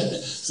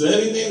 So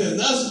anything that's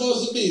not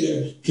supposed to be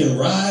there can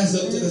rise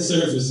up to the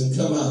surface and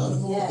come out.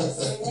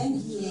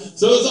 Yes.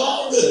 So it's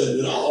all good.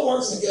 It all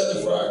works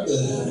together for our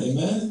good.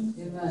 Amen?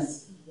 Amen.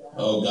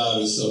 Oh,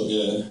 God is so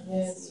good.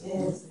 Yes.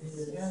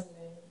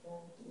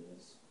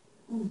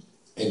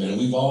 Amen.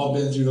 We've all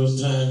been through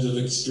those times of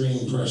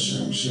extreme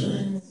pressure, I'm sure.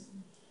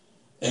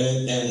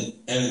 And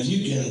if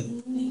you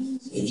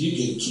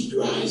can keep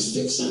your eyes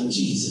fixed on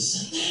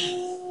Jesus,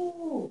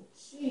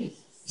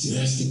 see,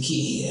 that's the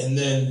key. And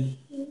then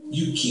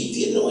you keep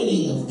the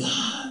anointing of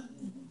God.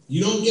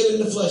 You don't get in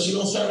the flesh. You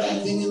don't start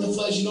acting in the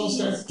flesh. You don't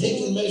start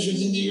taking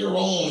measures into your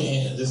own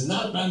hands. It's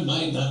not by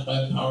might, not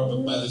by power,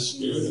 but by the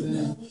Spirit of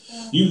God.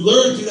 You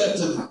learn through that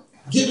to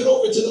give it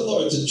over to the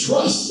Lord, to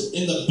trust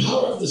in the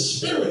power of the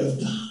Spirit of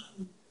God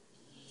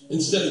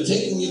instead of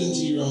taking it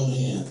into your own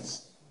hands.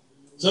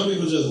 Some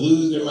people just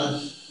lose their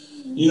mind.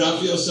 I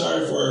feel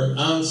sorry for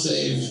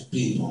unsaved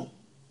people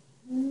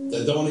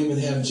that don't even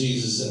have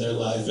Jesus in their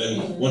life.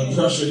 And when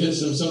pressure hits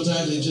them,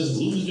 sometimes they just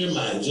lose their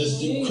mind, just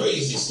do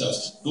crazy stuff,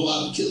 go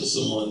out and kill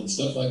someone and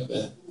stuff like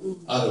that,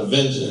 out of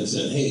vengeance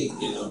and hate,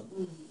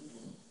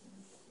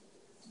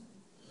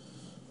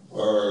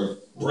 or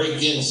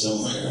break in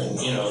somewhere and,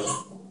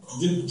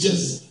 do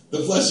just the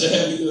flesh will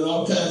have you doing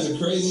all kinds of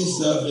crazy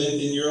stuff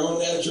in your own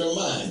natural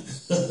mind.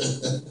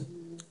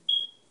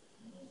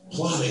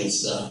 Plotting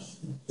stuff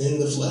in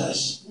the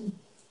flesh.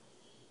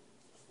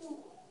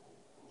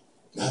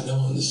 Not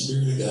knowing the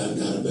Spirit of God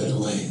got a better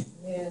way.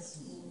 Yes.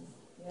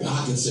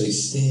 God can say,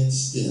 stand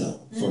still,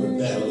 for the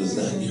battle is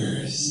not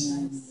yours.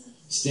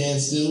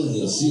 Stand still and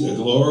you'll see the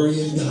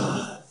glory of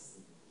God.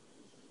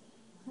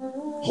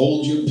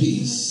 Hold your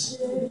peace.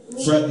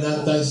 Fret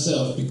not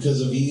thyself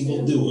because of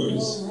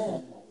evildoers.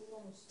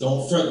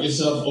 Don't fret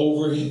yourself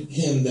over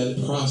him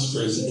that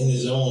prospers in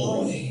his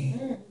own way.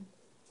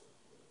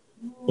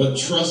 But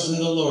trust in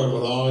the Lord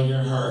with all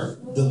your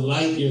heart.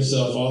 Delight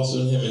yourself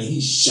also in him, and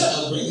he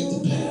shall bring it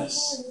to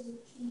pass.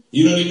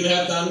 You don't even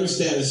have to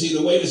understand it. See,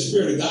 the way the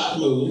Spirit of God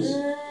moves,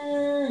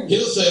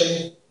 he'll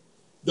say,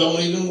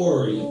 don't even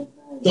worry.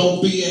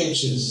 Don't be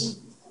anxious.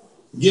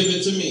 Give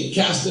it to me.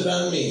 Cast it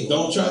on me.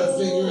 Don't try to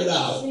figure it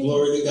out.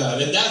 Glory to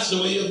God. And that's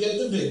the way you'll get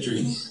the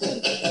victory.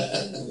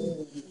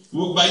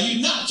 By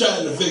you not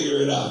trying to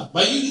figure it out.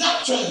 By you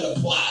not trying to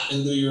plot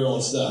and do your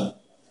own stuff.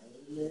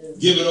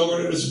 Give it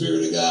over to the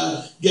Spirit of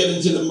God. Get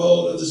into the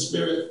mode of the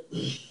Spirit.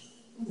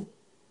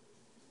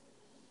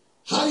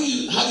 How do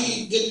you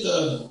get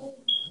the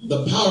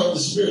power of the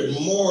Spirit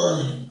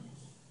more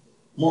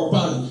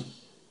upon you?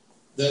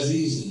 That's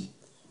easy.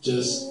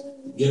 Just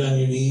get on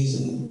your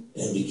knees and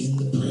begin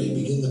to pray.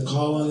 Begin to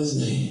call on his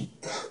name.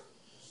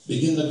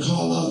 Begin to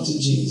call out to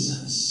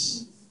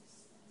Jesus.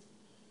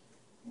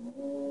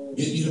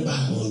 Get you the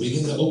Bible and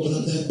begin to open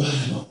up that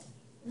Bible.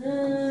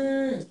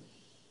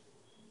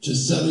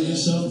 Just settle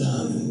yourself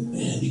down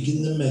and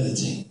begin to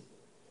meditate.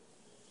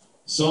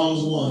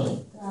 Psalms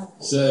 1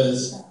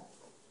 says,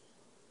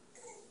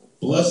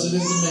 blessed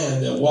is the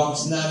man that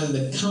walks not in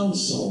the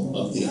counsel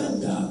of the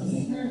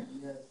ungodly,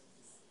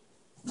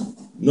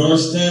 nor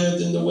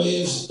standeth in the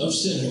way of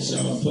sinners. So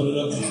I'm going to put it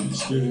up here. The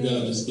Spirit of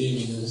God just gave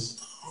me this.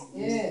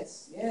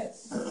 Yes,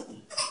 yes.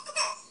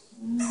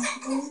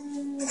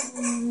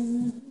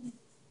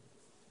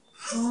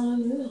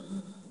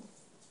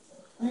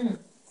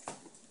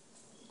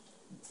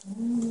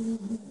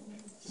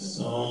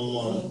 Psalm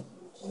 1.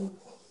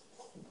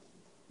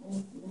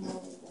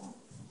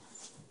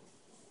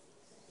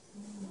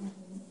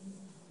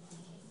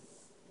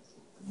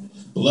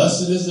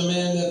 Blessed is the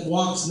man that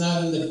walks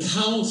not in the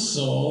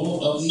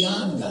counsel of the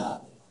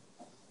ungodly.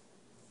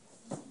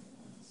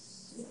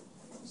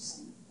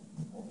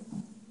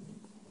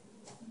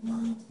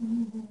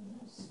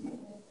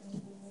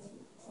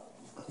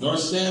 Nor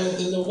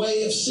standeth in the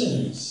way of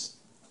sinners,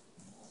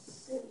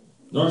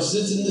 nor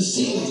sits in the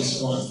seat of the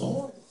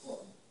scornful.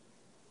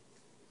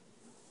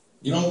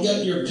 You don't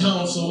get your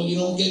counsel, you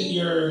don't get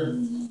your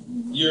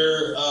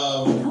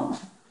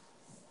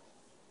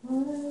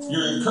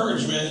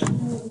encouragement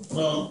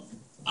from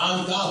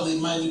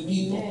ungodly-minded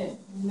people.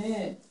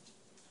 Amen.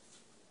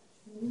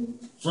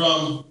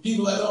 From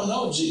people that don't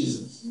know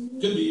Jesus.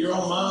 Could be your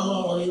own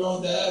mama or your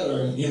own dad,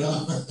 or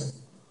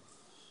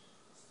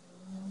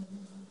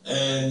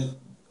And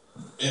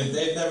if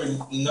they've never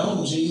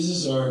known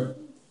Jesus or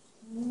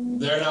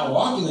they're not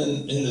walking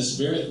in the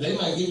Spirit, they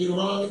might give you the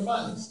wrong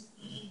advice.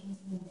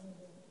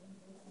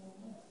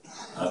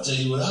 I'll tell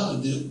you what I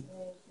would do.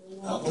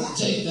 I wouldn't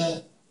take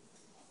that.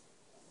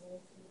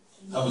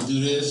 I would do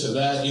this or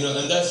that,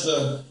 and that's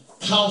the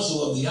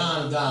counsel of the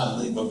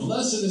ungodly. But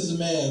blessed is the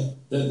man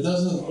that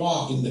doesn't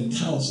walk in the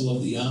counsel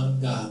of the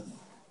ungodly.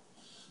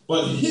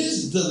 But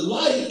his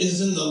delight is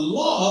in the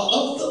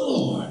law of the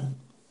Lord.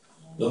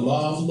 The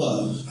law of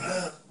love.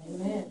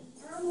 Amen.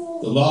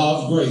 The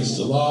law of grace.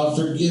 The law of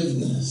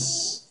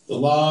forgiveness. The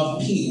law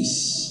of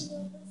peace.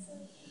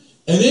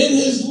 And in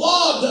his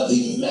law doth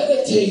he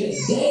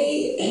meditate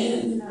day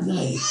and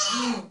night.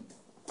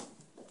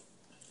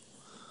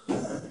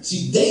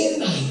 See, day and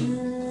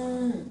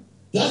night.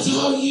 That's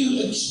how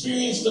you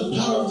experience the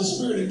power of the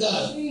Spirit of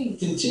God.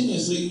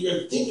 Continuously,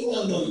 you're thinking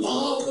on the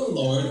law of the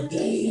Lord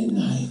day and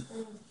night.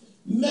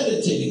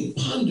 Meditating,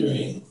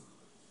 pondering.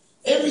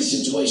 Every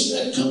situation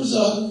that comes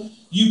up,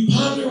 you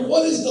ponder,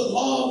 what is the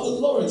law of the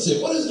Lord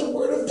say? What does the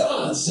Word of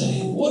God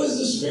say? What does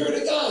the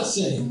Spirit of God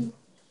say?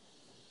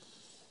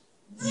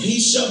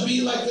 He shall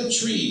be like a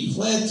tree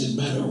planted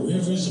by the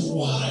rivers of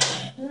water,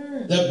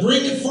 that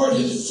bringeth forth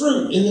his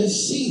fruit in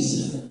his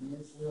season.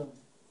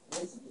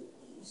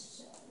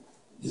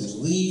 His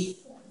leaf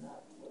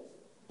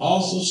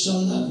also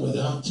shall not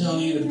wither. I'm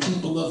telling you, the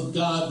people of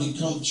God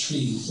become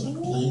trees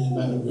planted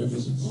by the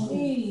rivers of water.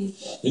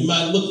 It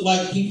might look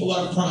like people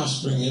are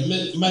prospering.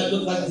 It might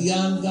look like the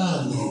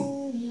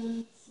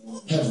ungodly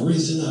have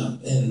risen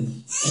up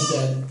and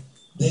that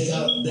they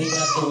got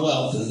the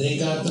wealth and they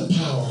got the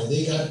power and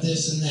they got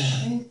this and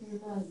that.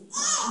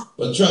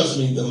 But trust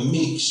me, the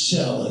meek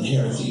shall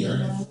inherit the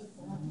earth.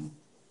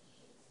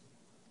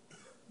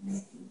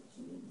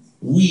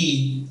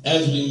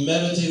 As we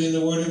meditate in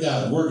the Word of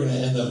God, we're going to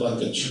end up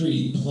like a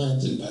tree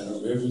planted by the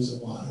rivers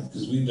of water,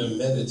 because we've been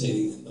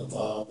meditating in the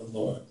law of the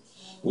Lord.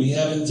 We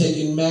haven't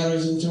taken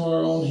matters into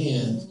our own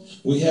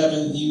hands. We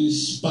haven't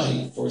used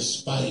spite for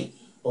spite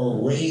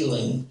or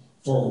railing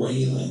for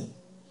railing.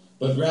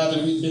 But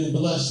rather we've been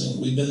blessing.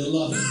 We've been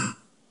loving.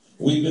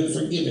 We've been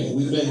forgiving.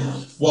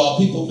 While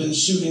people have been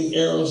shooting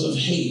arrows of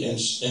hate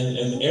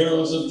and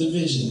arrows of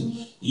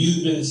division,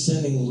 you've been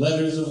sending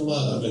letters of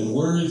love and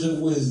words of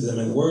wisdom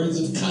and words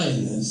of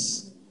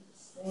kindness.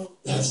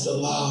 That's the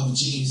law of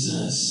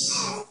Jesus.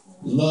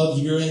 Love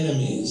your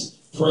enemies.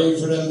 Pray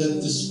for them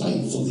that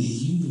despitefully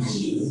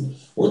use you.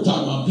 We're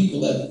talking about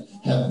people that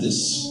have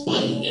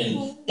despite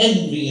and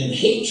envy and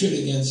hatred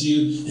against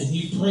you, and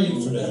you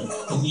prayed for them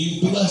and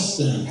you blessed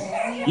them.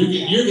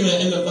 You're going to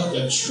end up like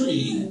a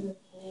tree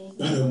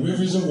by the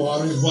rivers of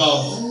waters,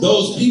 while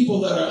those people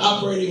that are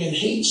operating in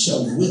hate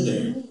shall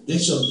wither. They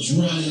shall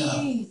dry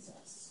up.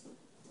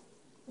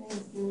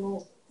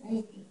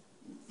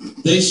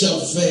 They shall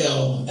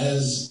fail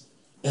as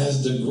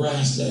the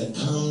grass that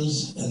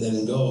comes and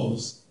then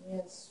goes.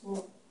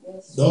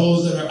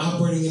 Those that are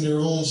operating in their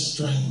own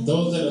strength,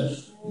 those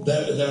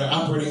that are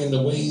operating in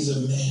the ways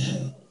of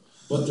man,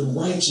 but the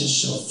righteous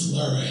shall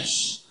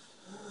flourish.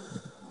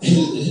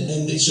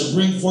 And they shall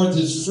bring forth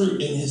his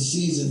fruit in his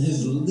season.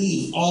 His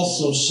leaf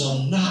also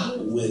shall not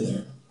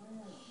wither.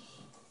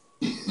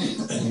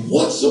 And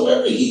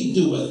whatsoever he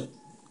doeth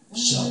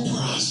shall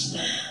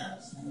prosper.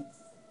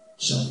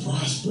 Shall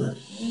prosper.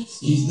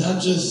 He's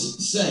not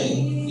just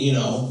saying,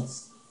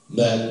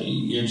 that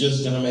you're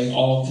just going to make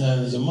all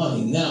kinds of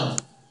money. Now,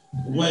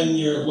 when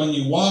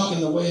you walk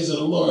in the ways of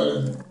the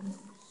Lord,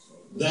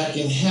 that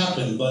can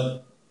happen,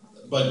 but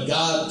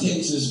God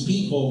takes his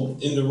people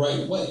in the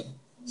right way.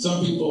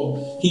 Some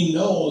people, he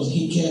knows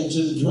he can't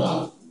just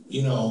drop,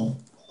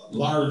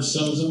 large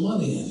sums of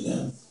money in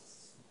them.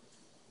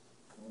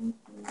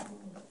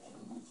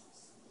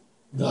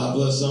 God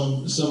bless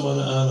someone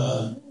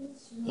on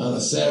a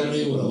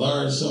Saturday with a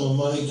large sum of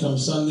money come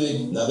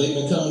Sunday. Now they've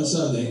been coming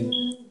Sunday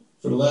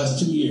for the last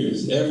 2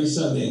 years, every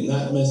Sunday,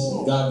 not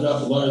missing. God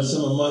dropped a large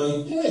sum of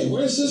money. Hey,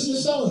 where's Sister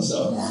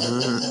So-and-so?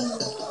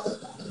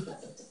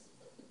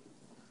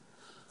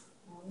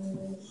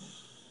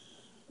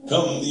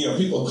 Come,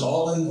 people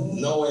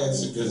calling, no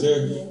answer, because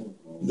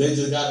they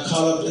just got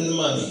caught up in the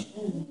money.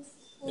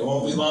 It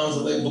won't be long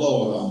until they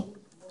blow it all.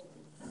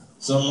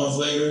 Some months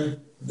later,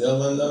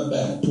 they'll end up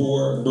back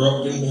poor,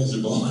 broken,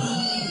 miserable.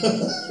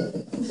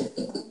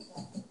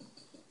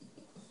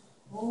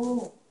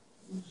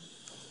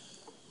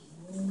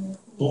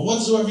 But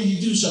whatsoever you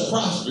do shall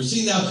prosper.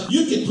 See, now,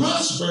 you can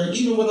prosper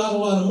even without a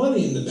lot of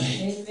money in the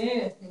bank.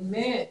 Amen.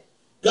 Amen.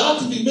 God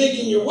could be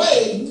making your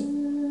way,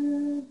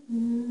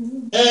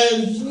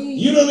 and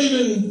you don't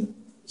even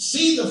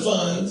see the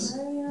funds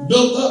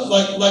built up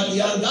like the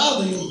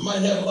ungodly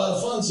might have a lot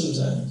of fun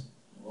sometimes.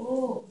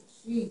 Oh,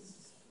 Jesus.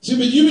 See,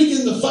 but you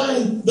begin to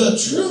find the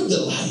true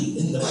delight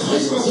in the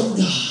presence of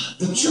God,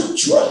 the true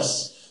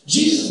trust.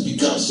 Jesus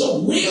becomes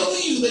so real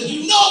to you that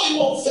you know he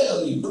won't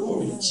fail you.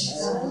 Glory to Jesus.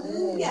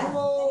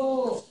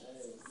 Oh.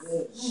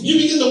 You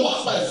begin to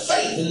walk by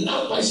faith and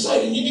not by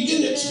sight, and you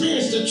begin to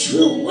experience the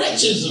true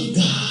riches of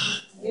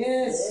God.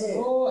 Yes,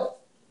 Lord.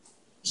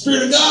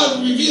 Spirit of God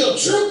will reveal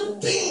true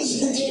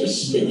things into your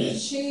spirit.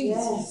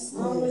 Jesus.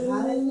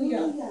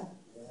 Hallelujah.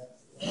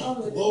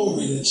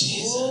 Glory to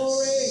Jesus.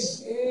 Glory.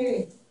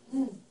 Hey.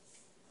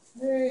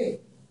 Hey.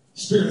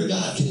 Spirit of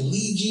God can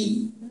lead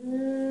you.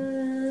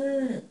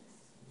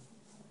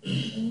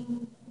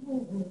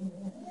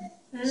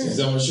 Since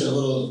I'm going to share a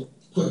little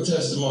quick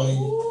testimony.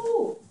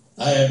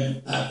 I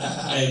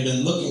had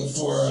been looking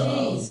for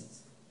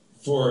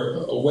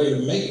a way to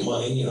make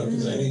money,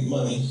 because I need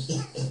money.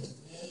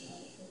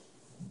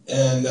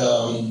 And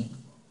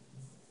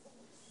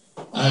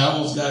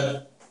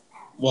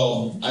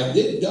I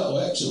did go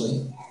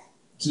actually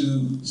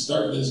to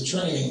start this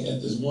training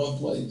at this one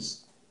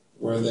place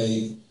where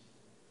they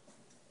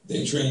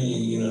train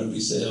you, to be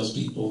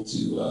salespeople,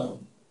 to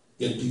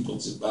get people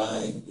to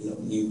buy,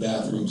 new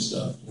bathroom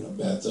stuff,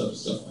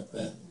 bathtubs, stuff like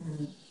that.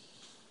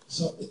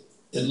 So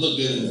it looked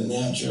good in the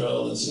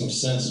natural. It seemed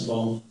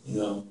sensible,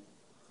 You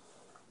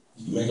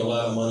can make a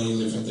lot of money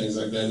and different things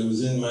like that. It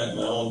was in my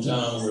own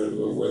town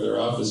where their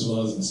office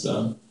was and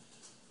stuff.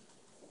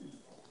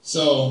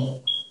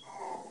 So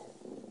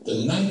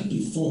the night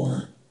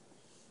before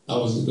I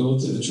was to go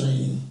to the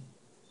training.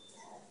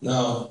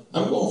 Now,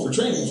 I'm going for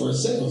training for a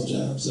sales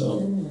job, so,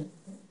 and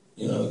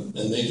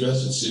they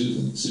dress in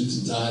suits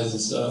and ties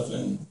and stuff,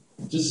 and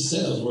just a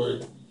sales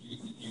where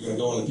you're going to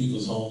go into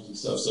people's homes and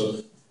stuff.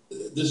 So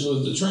this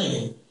was the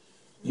training.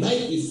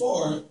 Night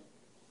before,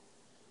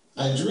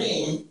 I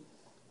dreamed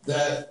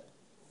that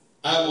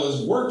I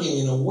was working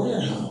in a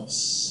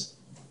warehouse.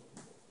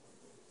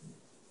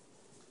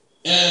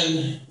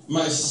 And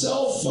my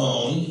cell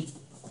phone,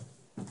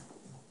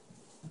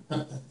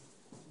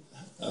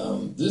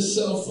 this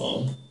cell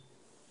phone,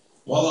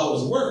 while I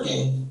was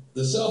working,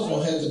 the cell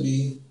phone had to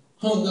be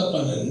hung up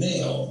on a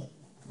nail.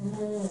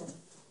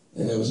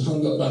 And it was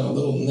hung up on a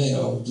little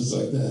nail, just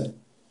like that.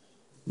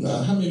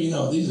 Now, how many of you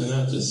know these are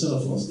not just cell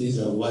phones, these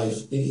are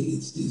life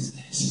aids these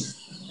days.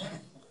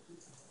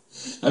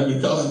 I've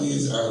been calling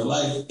these our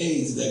life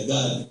aids that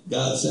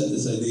God sent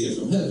this idea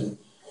from heaven.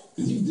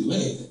 Because you can do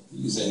anything.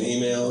 You can send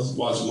emails,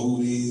 watch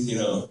movies,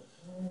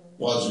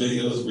 watch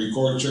videos,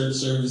 record church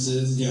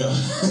services,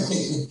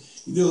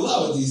 You do a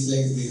lot with these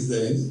things these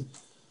days.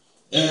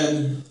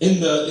 And in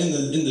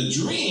the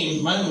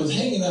dream, mine was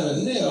hanging on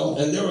a nail,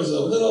 and there was a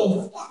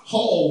little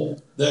hole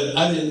that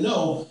I didn't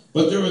know,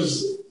 but there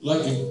was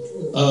like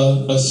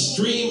a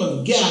stream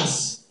of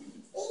gas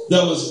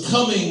that was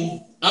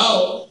coming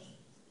out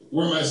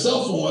where my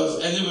cell phone was,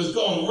 and it was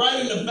going right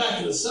in the back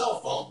of the cell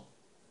phone.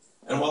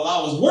 And while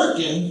I was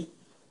working,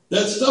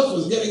 that stuff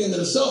was getting into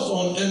the cell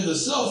phone, and the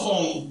cell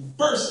phone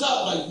burst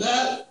out like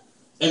that,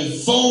 and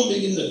foam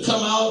began to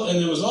come out, and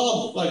it was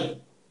all like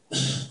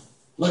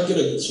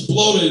it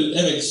exploded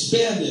and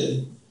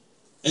expanded,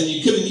 and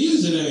you couldn't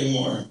use it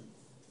anymore.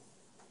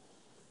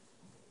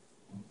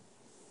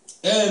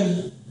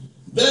 And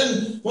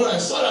then when I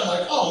saw it, I'm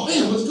like, oh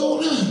man, what's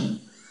going on?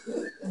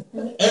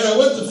 And I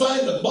went to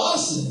find the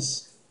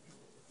bosses.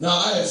 Now,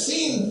 I had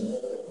seen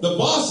the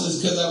bosses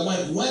because I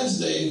went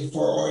Wednesday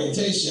for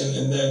orientation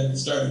and then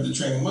started the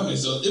training Monday.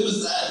 So it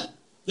was that.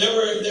 They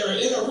were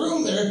in a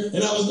room there,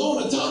 and I was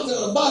going to talk to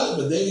them about it,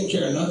 but they didn't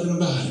care nothing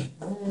about it.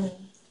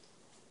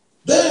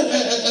 Then,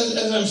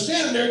 as I'm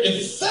standing there,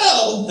 it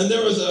fell, and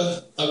there was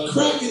a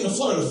crack in the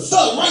floor, and it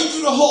fell right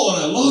through the hole,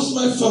 and I lost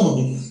my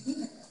phone.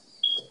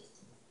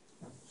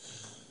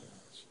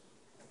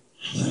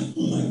 I'm like,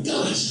 oh my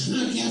gosh,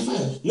 I can't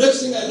find it.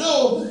 Next thing I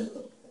know,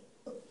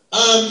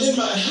 I'm in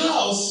my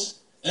house,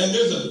 and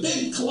there's a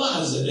big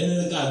closet, and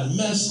it got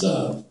messed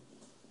up.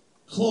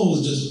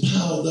 Clothes just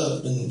piled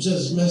up and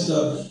just messed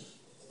up.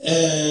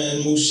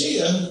 And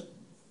Mushia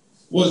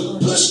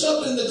was pushed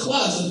up in the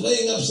closet,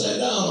 laying upside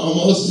down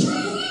almost.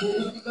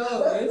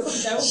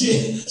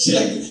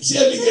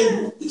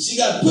 She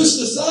got pushed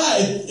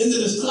aside into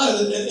this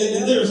closet,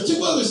 and there was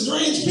 2 other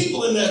strange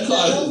people in that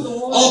closet,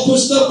 all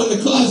pushed up in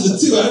the closet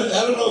too.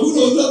 I don't know who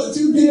those other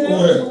 2 people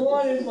were.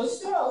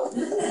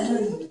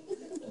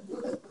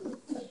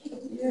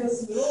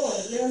 Yes,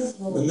 Lord. Yes,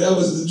 Lord. And that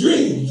was the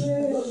dream.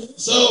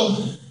 So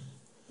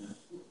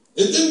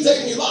it didn't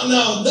take me long.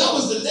 Now, that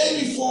was the day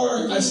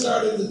before I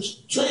started the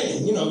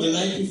training, the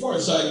night before.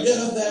 So I get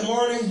up that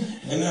morning,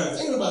 and I'm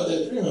thinking about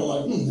that dream. I'm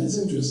like, that's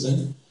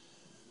interesting.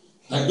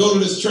 I go to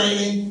this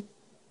training.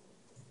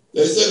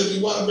 They said if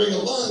you want to bring a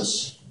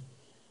lunch,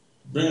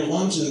 and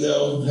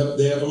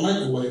they have a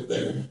microwave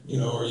there,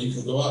 or you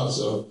can go out.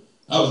 So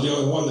I was the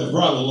only one that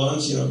brought a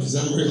lunch, because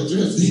I'm real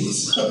thrifty.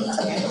 So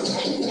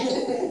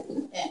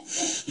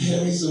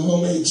had me some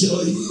homemade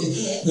chili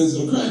and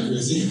some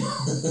crackers.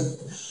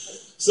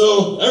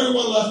 So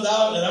everyone left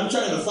out, and I'm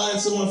trying to find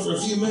someone for a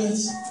few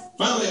minutes.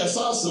 Finally, I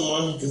saw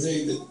someone because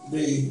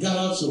they got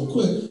out so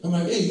quick. I'm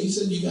like, hey, you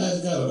said you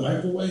guys got a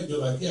microwave? They're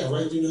like, yeah,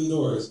 right through them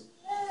doors.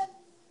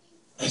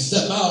 I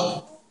step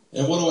out,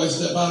 and what do I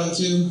step out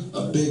into?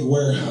 A big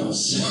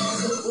warehouse.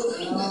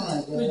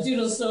 But you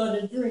don't saw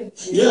the drink.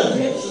 Yeah.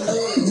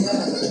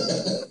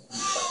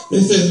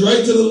 It says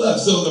right to the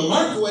left. So the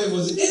microwave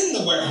was in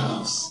the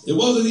warehouse. It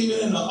wasn't even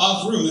in the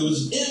off room. It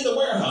was in the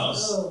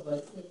warehouse.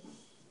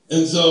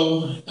 And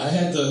so I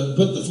had to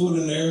put the food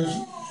in there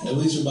at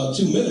least for about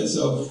 2 minutes.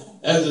 So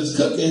as it's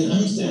cooking,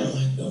 I'm standing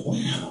like, the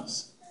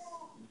warehouse.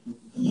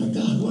 I'm like,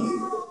 God,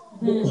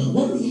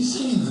 what are you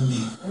saying to me?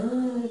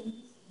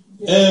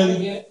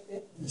 And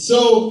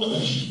so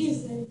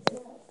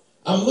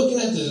I'm looking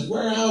at this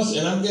warehouse,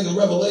 and I'm getting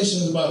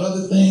revelations about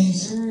other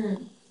things.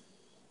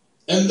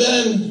 And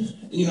then,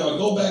 I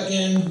go back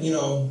in,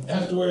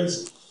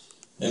 afterwards,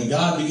 and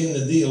God began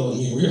to deal with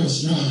me real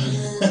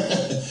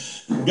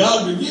strong.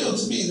 God revealed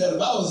to me that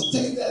if I was to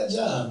take that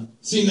job,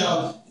 see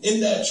now, in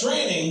that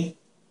training,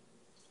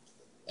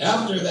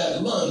 after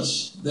that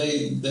lunch,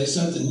 they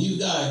sent a new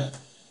guy,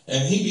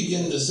 and he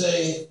began to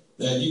say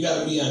that you got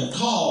to be on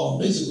call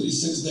basically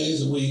 6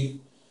 days a week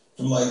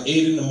from like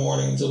 8 in the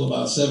morning until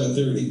about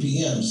 7:30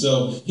 p.m.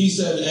 So he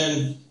said,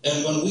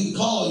 and when we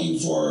call you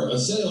for a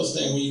sales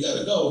thing where you got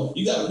to go,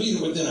 you got to be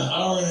there within an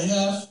hour and a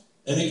half,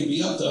 and it could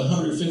be up to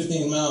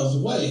 115 miles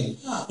away.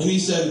 And he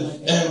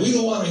said, and we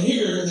don't want to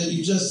hear that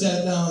you just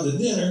sat down to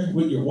dinner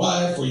with your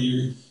wife or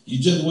you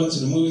just went to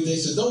the movie. They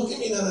said, don't give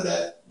me none of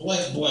that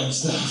blank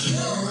stuff.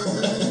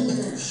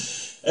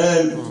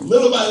 And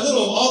little by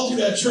little, all through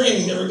that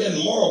training, they were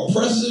getting more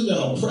oppressive,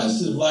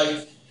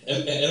 like,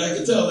 and I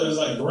could tell there was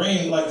like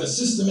a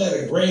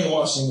systematic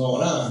brainwashing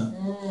going on.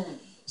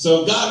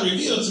 So God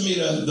revealed to me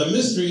the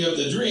mystery of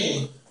the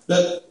dream,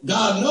 that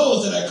God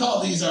knows that I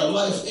call these our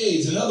life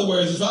aids. In other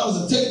words, if I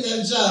was to take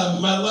that job,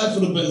 my life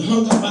would have been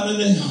hung up on a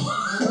nail.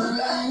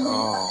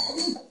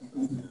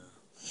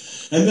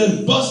 And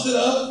then busted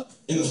up,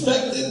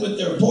 infected with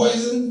their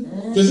poison.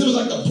 Because it was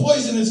like a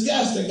poisonous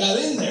gas that got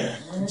in there.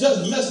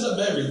 Just messed up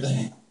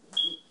everything.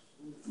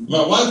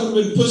 My wife would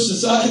have been pushed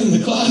aside in the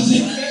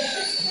closet.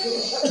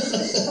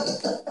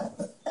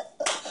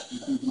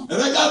 And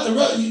I got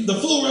the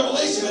full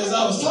revelation as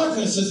I was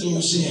talking to Sister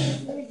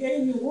Michelle. They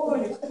gave you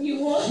warning. You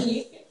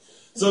warned.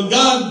 So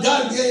God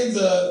gave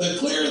the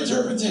clear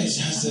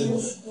interpretation. I said,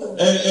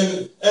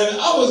 and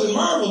I was in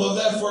marvel of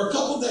that for a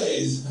couple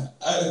days.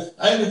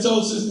 I even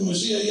told Sister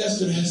Michelle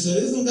yesterday, I said,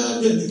 isn't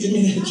God good to give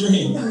me that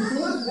dream?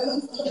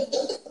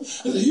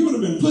 I said, you would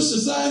have been pushed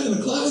aside in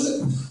the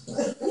closet.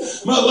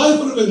 My life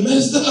would have been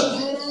messed up.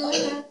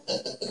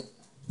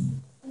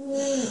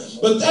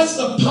 But that's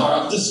the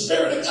power of the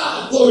Spirit of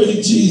God. Glory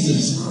to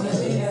Jesus.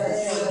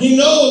 He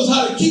knows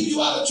how to keep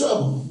you out of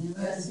trouble.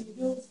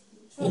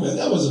 Amen.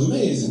 That was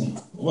amazing.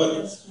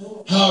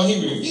 How he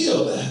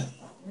revealed that.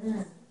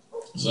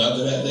 So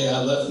after that day,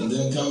 I left and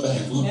didn't come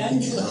back.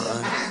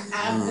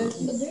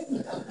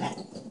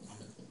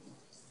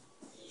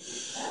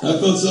 I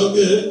felt so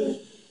good.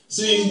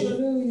 See,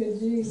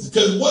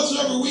 because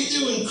whatsoever we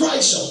do in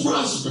Christ shall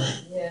prosper.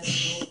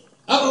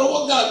 I don't know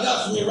what God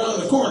got for me around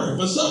the corner,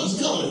 but something's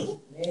coming.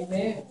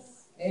 Amen.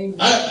 Amen.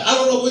 I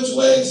don't know which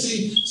way.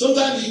 See,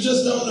 sometimes you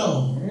just don't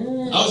know.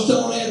 I was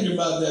telling Andrew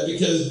about that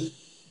because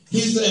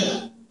he's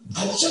saying,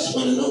 I just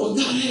want to know what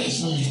God has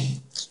for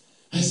me.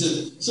 I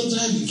said,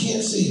 sometimes you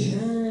can't see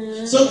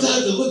it.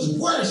 Sometimes it looks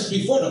worse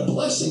before the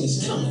blessing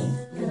is coming.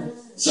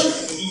 So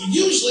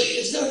usually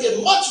it's going to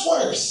get much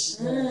worse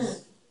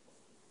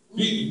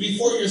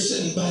before you're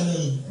sitting by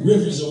them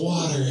rivers of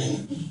water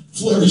and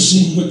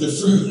flourishing with the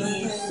fruit.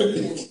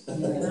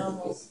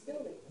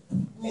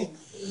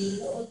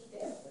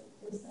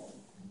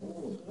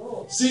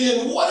 See,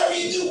 and whatever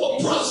you do will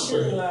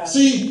prosper.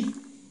 See,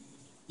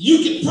 you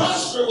can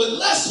prosper with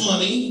less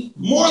money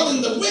more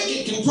than the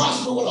wicked can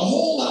prosper with a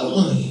whole lot of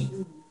money.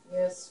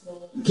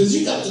 Because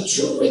you got the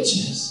true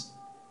riches.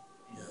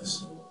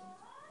 Yes.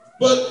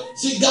 But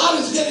see, God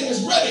is getting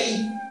us ready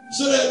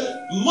so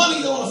that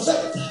money don't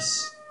affect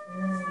us.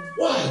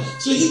 Why?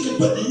 So he can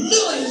put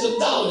millions of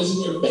dollars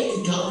in your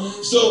bank account.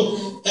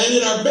 And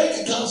in our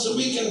bank account, so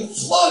we can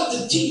flood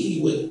the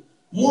TV with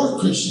more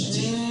Christian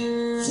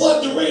TV.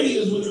 Flood the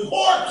radios with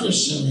more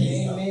Christian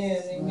radio.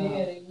 Amen,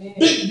 amen,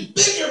 amen.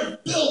 Bigger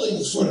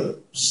buildings for the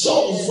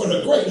souls, for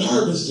the great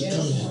harvest to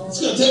come in.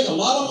 It's going to take a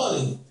lot of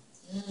money.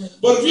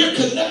 But if you're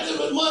connected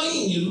with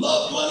money and you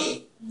love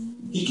money,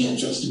 he can't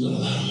trust you with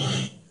a lot of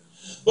money.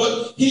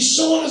 But he's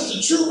showing us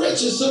the true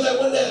riches so that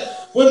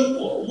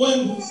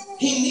when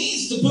he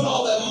needs to put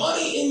all that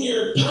money in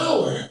your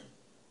power,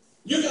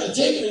 you're going to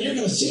take it and you're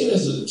going to see it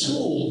as a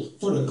tool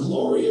for the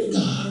glory of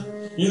God.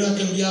 You're not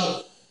going to be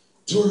out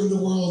touring the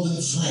world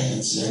in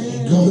France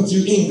and going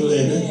to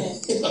England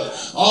and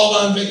all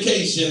on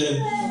vacation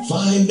and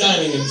fine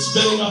dining and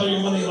spending all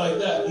your money like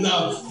that.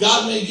 Now,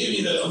 God may give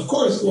you to, of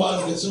course, go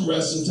out and get some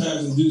rest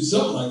sometimes and do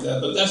something like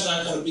that, but that's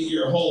not going to be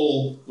your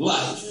whole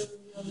life.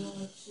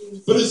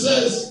 But it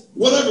says,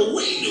 whatever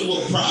we do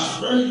will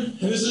prosper.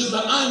 And it says,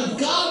 the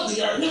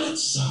ungodly are not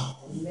so.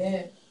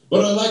 Amen.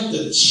 But are like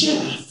the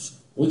chaff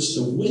which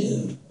the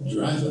wind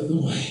driveth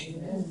away.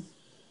 Amen.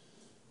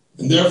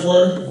 And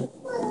therefore,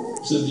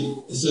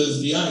 it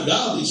says, the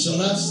ungodly shall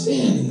not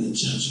stand in the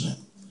judgment,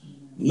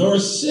 nor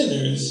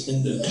sinners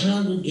in the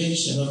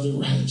congregation of the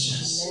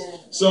righteous. Amen.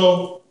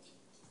 So,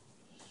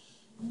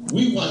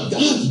 we want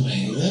God's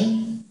way,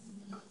 man.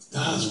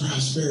 God's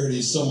prosperity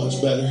is so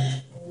much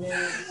better.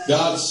 Amen.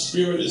 God's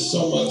spirit is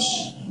so much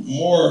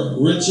more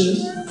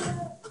riches.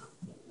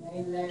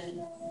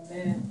 Amen.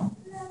 Amen.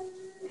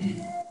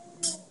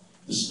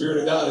 The Spirit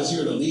of God is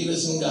here to lead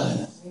us and guide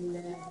us.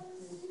 Amen.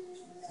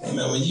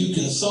 Amen. When you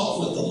consult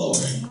with the Lord,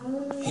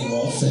 he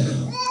won't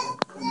fail.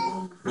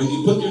 When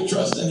you put your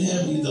trust in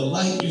him, you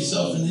delight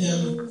yourself in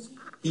him,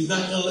 he's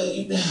not going to let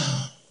you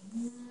down.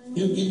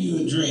 He'll give you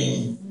a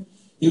dream.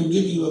 He'll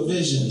give you a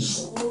vision.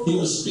 He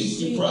will speak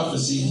through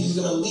prophecy. He's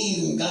going to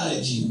lead and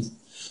guide you.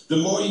 The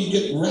more you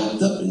get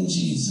wrapped up in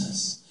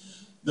Jesus,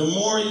 the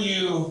more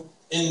you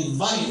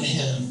invite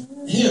him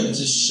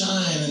to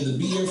shine and to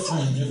be your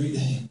friend every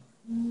day.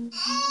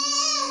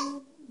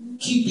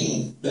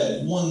 Keeping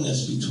that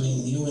oneness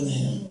between you and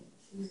him.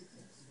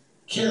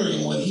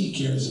 Carrying what he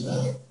cares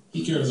about.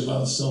 He cares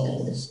about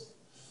souls.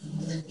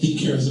 He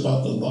cares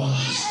about the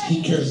lost.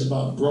 He cares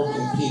about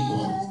broken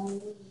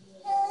people.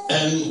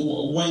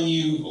 And when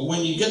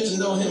you get to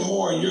know him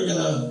more,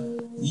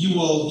 you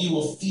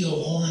will feel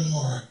more and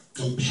more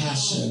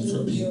compassion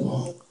for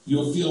people.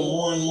 You'll feel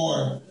more and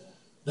more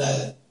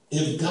that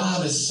if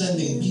God is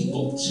sending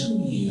people to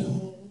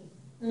you,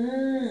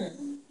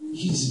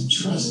 he's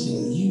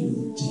entrusting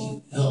you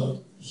to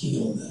help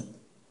heal them.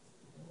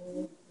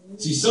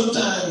 See,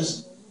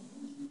 sometimes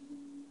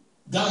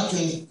God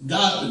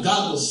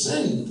will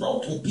send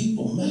broken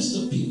people, messed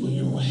up people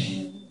your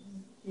way.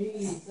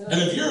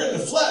 And if you're in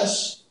the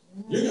flesh,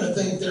 you're going to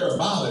think they're a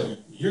bother.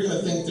 You're going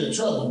to think they're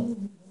trouble.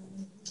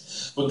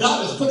 But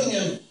God is putting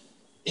them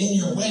in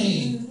your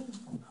way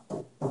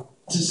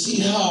to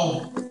see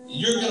how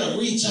you're going to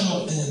reach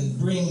out and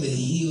bring the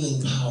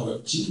healing power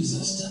of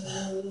Jesus to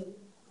them.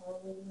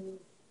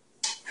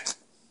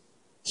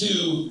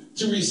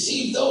 To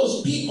receive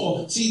those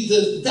people. See,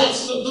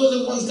 those are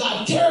the ones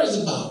God cares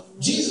about.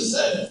 Jesus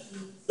said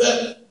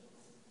that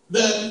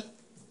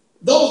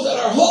those that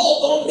are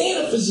whole don't need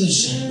a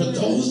physician, but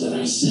those that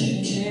are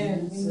sick.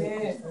 Amen.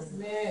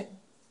 Amen.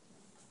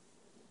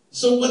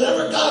 So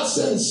whenever God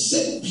sends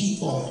sick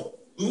people,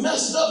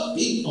 messed up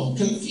people,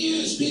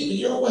 confused people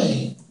your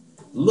way,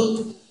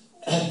 look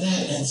at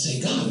that and say,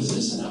 God, is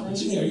this an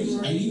opportunity?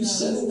 Are you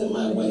sending them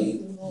my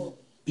way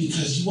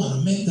because you want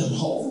to make them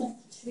whole?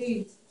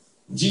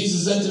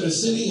 Jesus entered a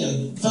city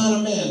and found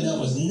a man that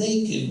was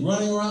naked,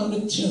 running around the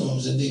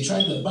tombs, and they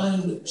tried to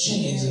bind him with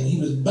chains, and he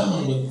was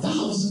bound with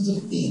thousands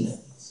of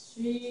demons.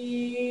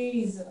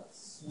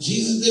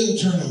 Jesus didn't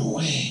turn him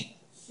away.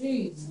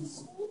 He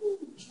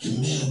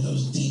commanded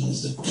those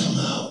demons to come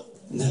out,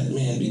 and that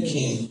man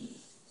became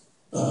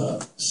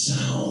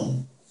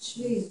sound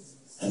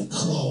and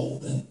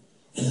clothed and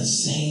in a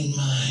sane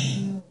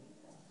mind.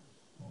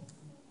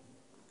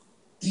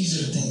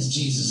 These are things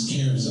Jesus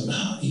cares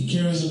about. He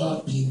cares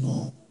about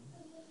people.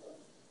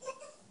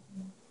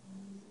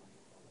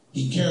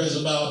 He cares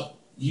about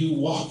you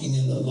walking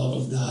in the love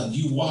of God,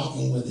 you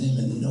walking with him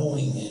and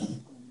knowing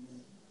him,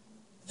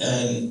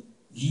 and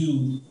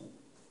you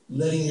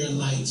letting your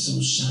light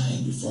so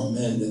shine before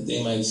men that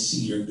they might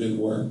see your good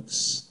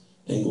works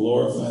and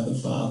glorify the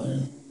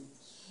Father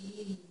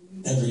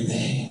every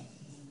day.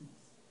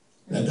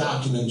 That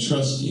God can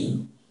entrust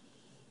you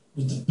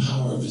with the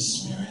power of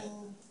his Spirit,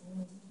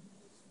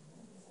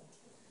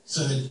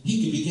 so that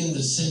he can begin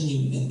to send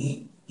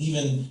you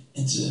even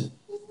into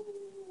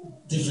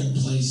different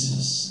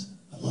places,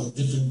 among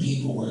different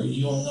people where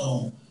you'll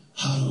know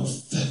how to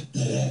affect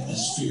that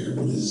atmosphere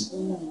with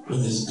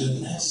his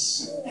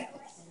goodness.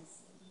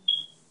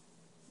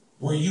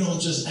 Where you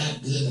don't just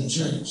act good in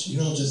church. You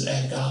don't just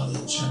act godly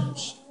in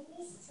church.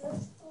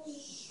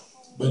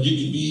 But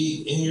you can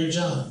be in your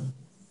job,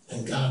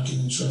 and God can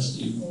entrust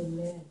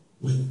you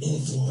with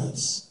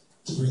influence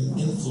to bring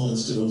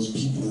influence to those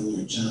people in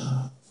your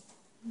job.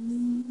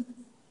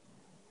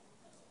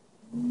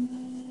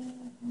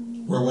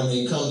 Where when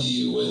they come to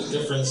you with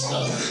different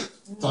stuff,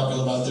 talking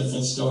about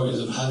different stories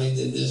of how they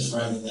did this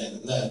Friday night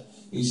and that,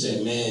 you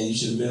say, man, you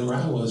should have been where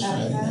I was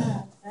Friday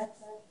night.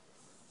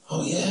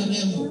 Oh yeah,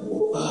 man,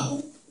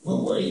 where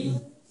were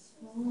you?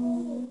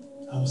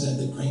 I was at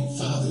the great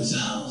Father's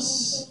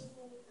house.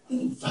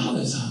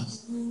 Father's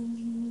house?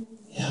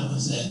 Yeah, I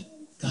was at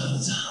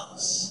God's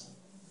house.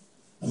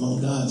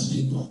 Among God's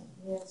people.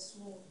 Yes,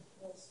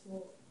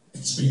 Lord.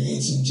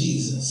 Experiencing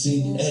Jesus.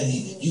 See, and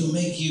he'll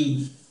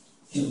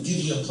give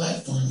you a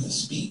platform to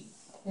speak.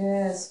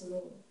 Yes,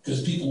 Lord.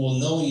 Because people will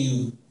know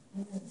you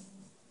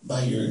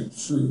by your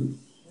fruit.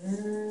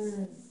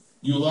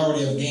 You'll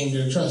already have gained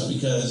their trust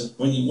because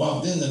when you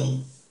walked in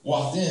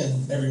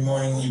every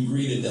morning, you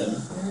greeted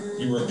them.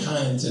 You were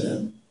kind to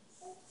them.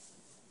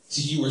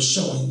 See, you were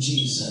showing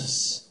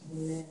Jesus.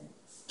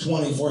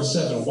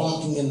 24/7,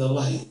 walking in the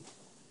light.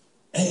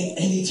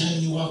 Anytime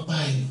you walk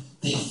by,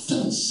 they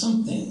felt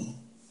something.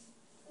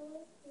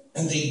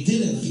 And they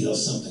didn't feel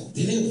something.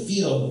 They didn't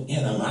feel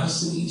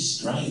animosity,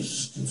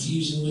 strife,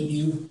 confusion with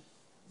you.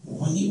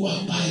 When you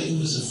walked by, it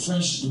was a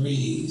fresh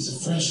breeze, a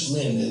fresh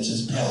wind that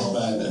just passed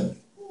by them.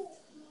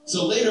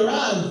 So later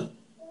on,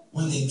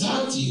 when they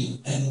talked to you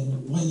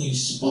and when you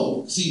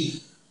spoke, see,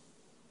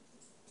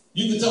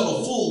 you can tell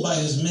a fool by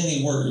his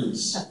many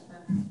words.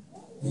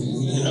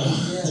 You know,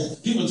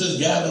 people just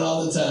gabbing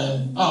all the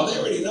time. Oh, they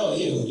already know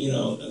you. You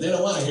know, they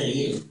don't want to hear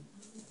you.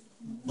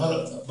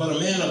 But a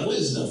man of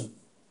wisdom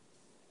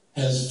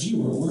has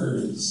fewer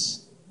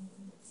words.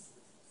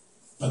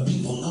 But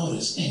people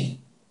notice, hey,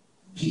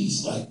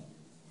 peace, like,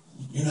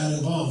 you're not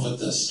involved with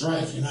the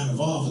strife. You're not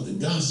involved with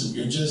the gossip.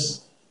 You're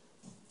just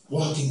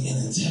walking in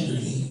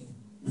integrity,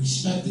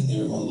 respecting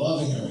everyone,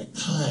 loving everyone,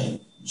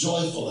 kind,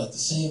 joyful at the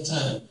same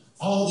time.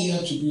 All the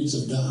attributes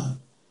of God.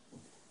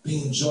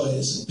 Being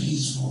joyous and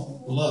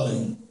peaceful,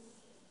 loving.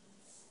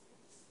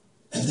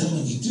 And then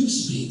when you do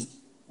speak,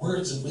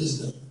 words of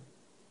wisdom,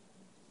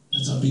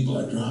 that's how people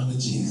are drawn to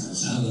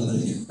Jesus.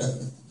 Hallelujah.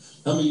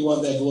 How many of you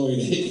want that glory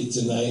to hit you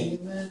tonight?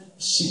 Amen.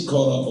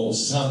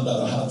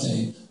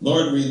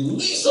 Lord,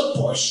 release a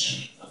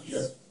portion of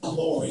your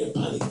glory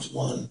upon each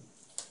one.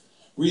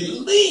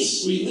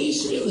 Release.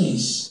 Release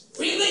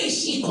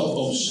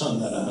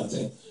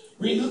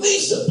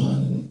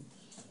upon him.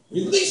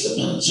 Release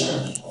upon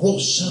Charlie.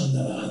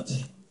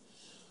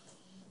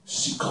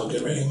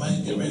 Get ready,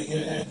 Mike. Get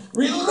ready.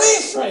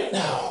 Release right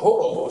now.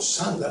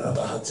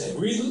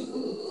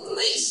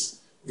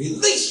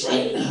 Release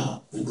right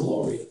now. The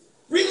glory.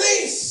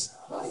 Release.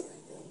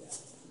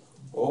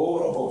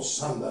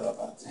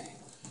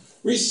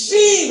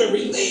 Receive a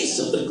release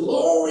of the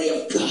glory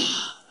of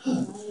God.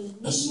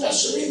 A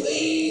special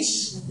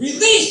release.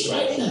 Release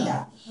right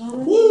now.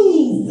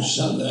 Woo!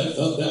 Shanda, I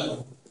felt that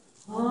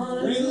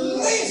one.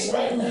 Release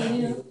right now.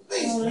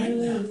 Release right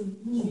now.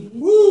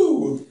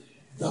 Woo!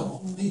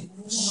 Double.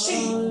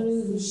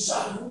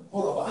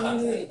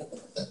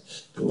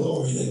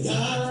 Glory to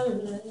God.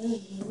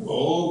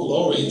 Oh,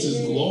 glory. It's his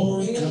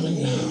glory coming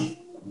down.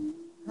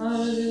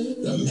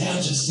 The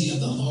majesty of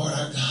the Lord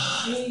our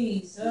God.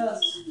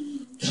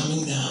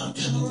 Coming down.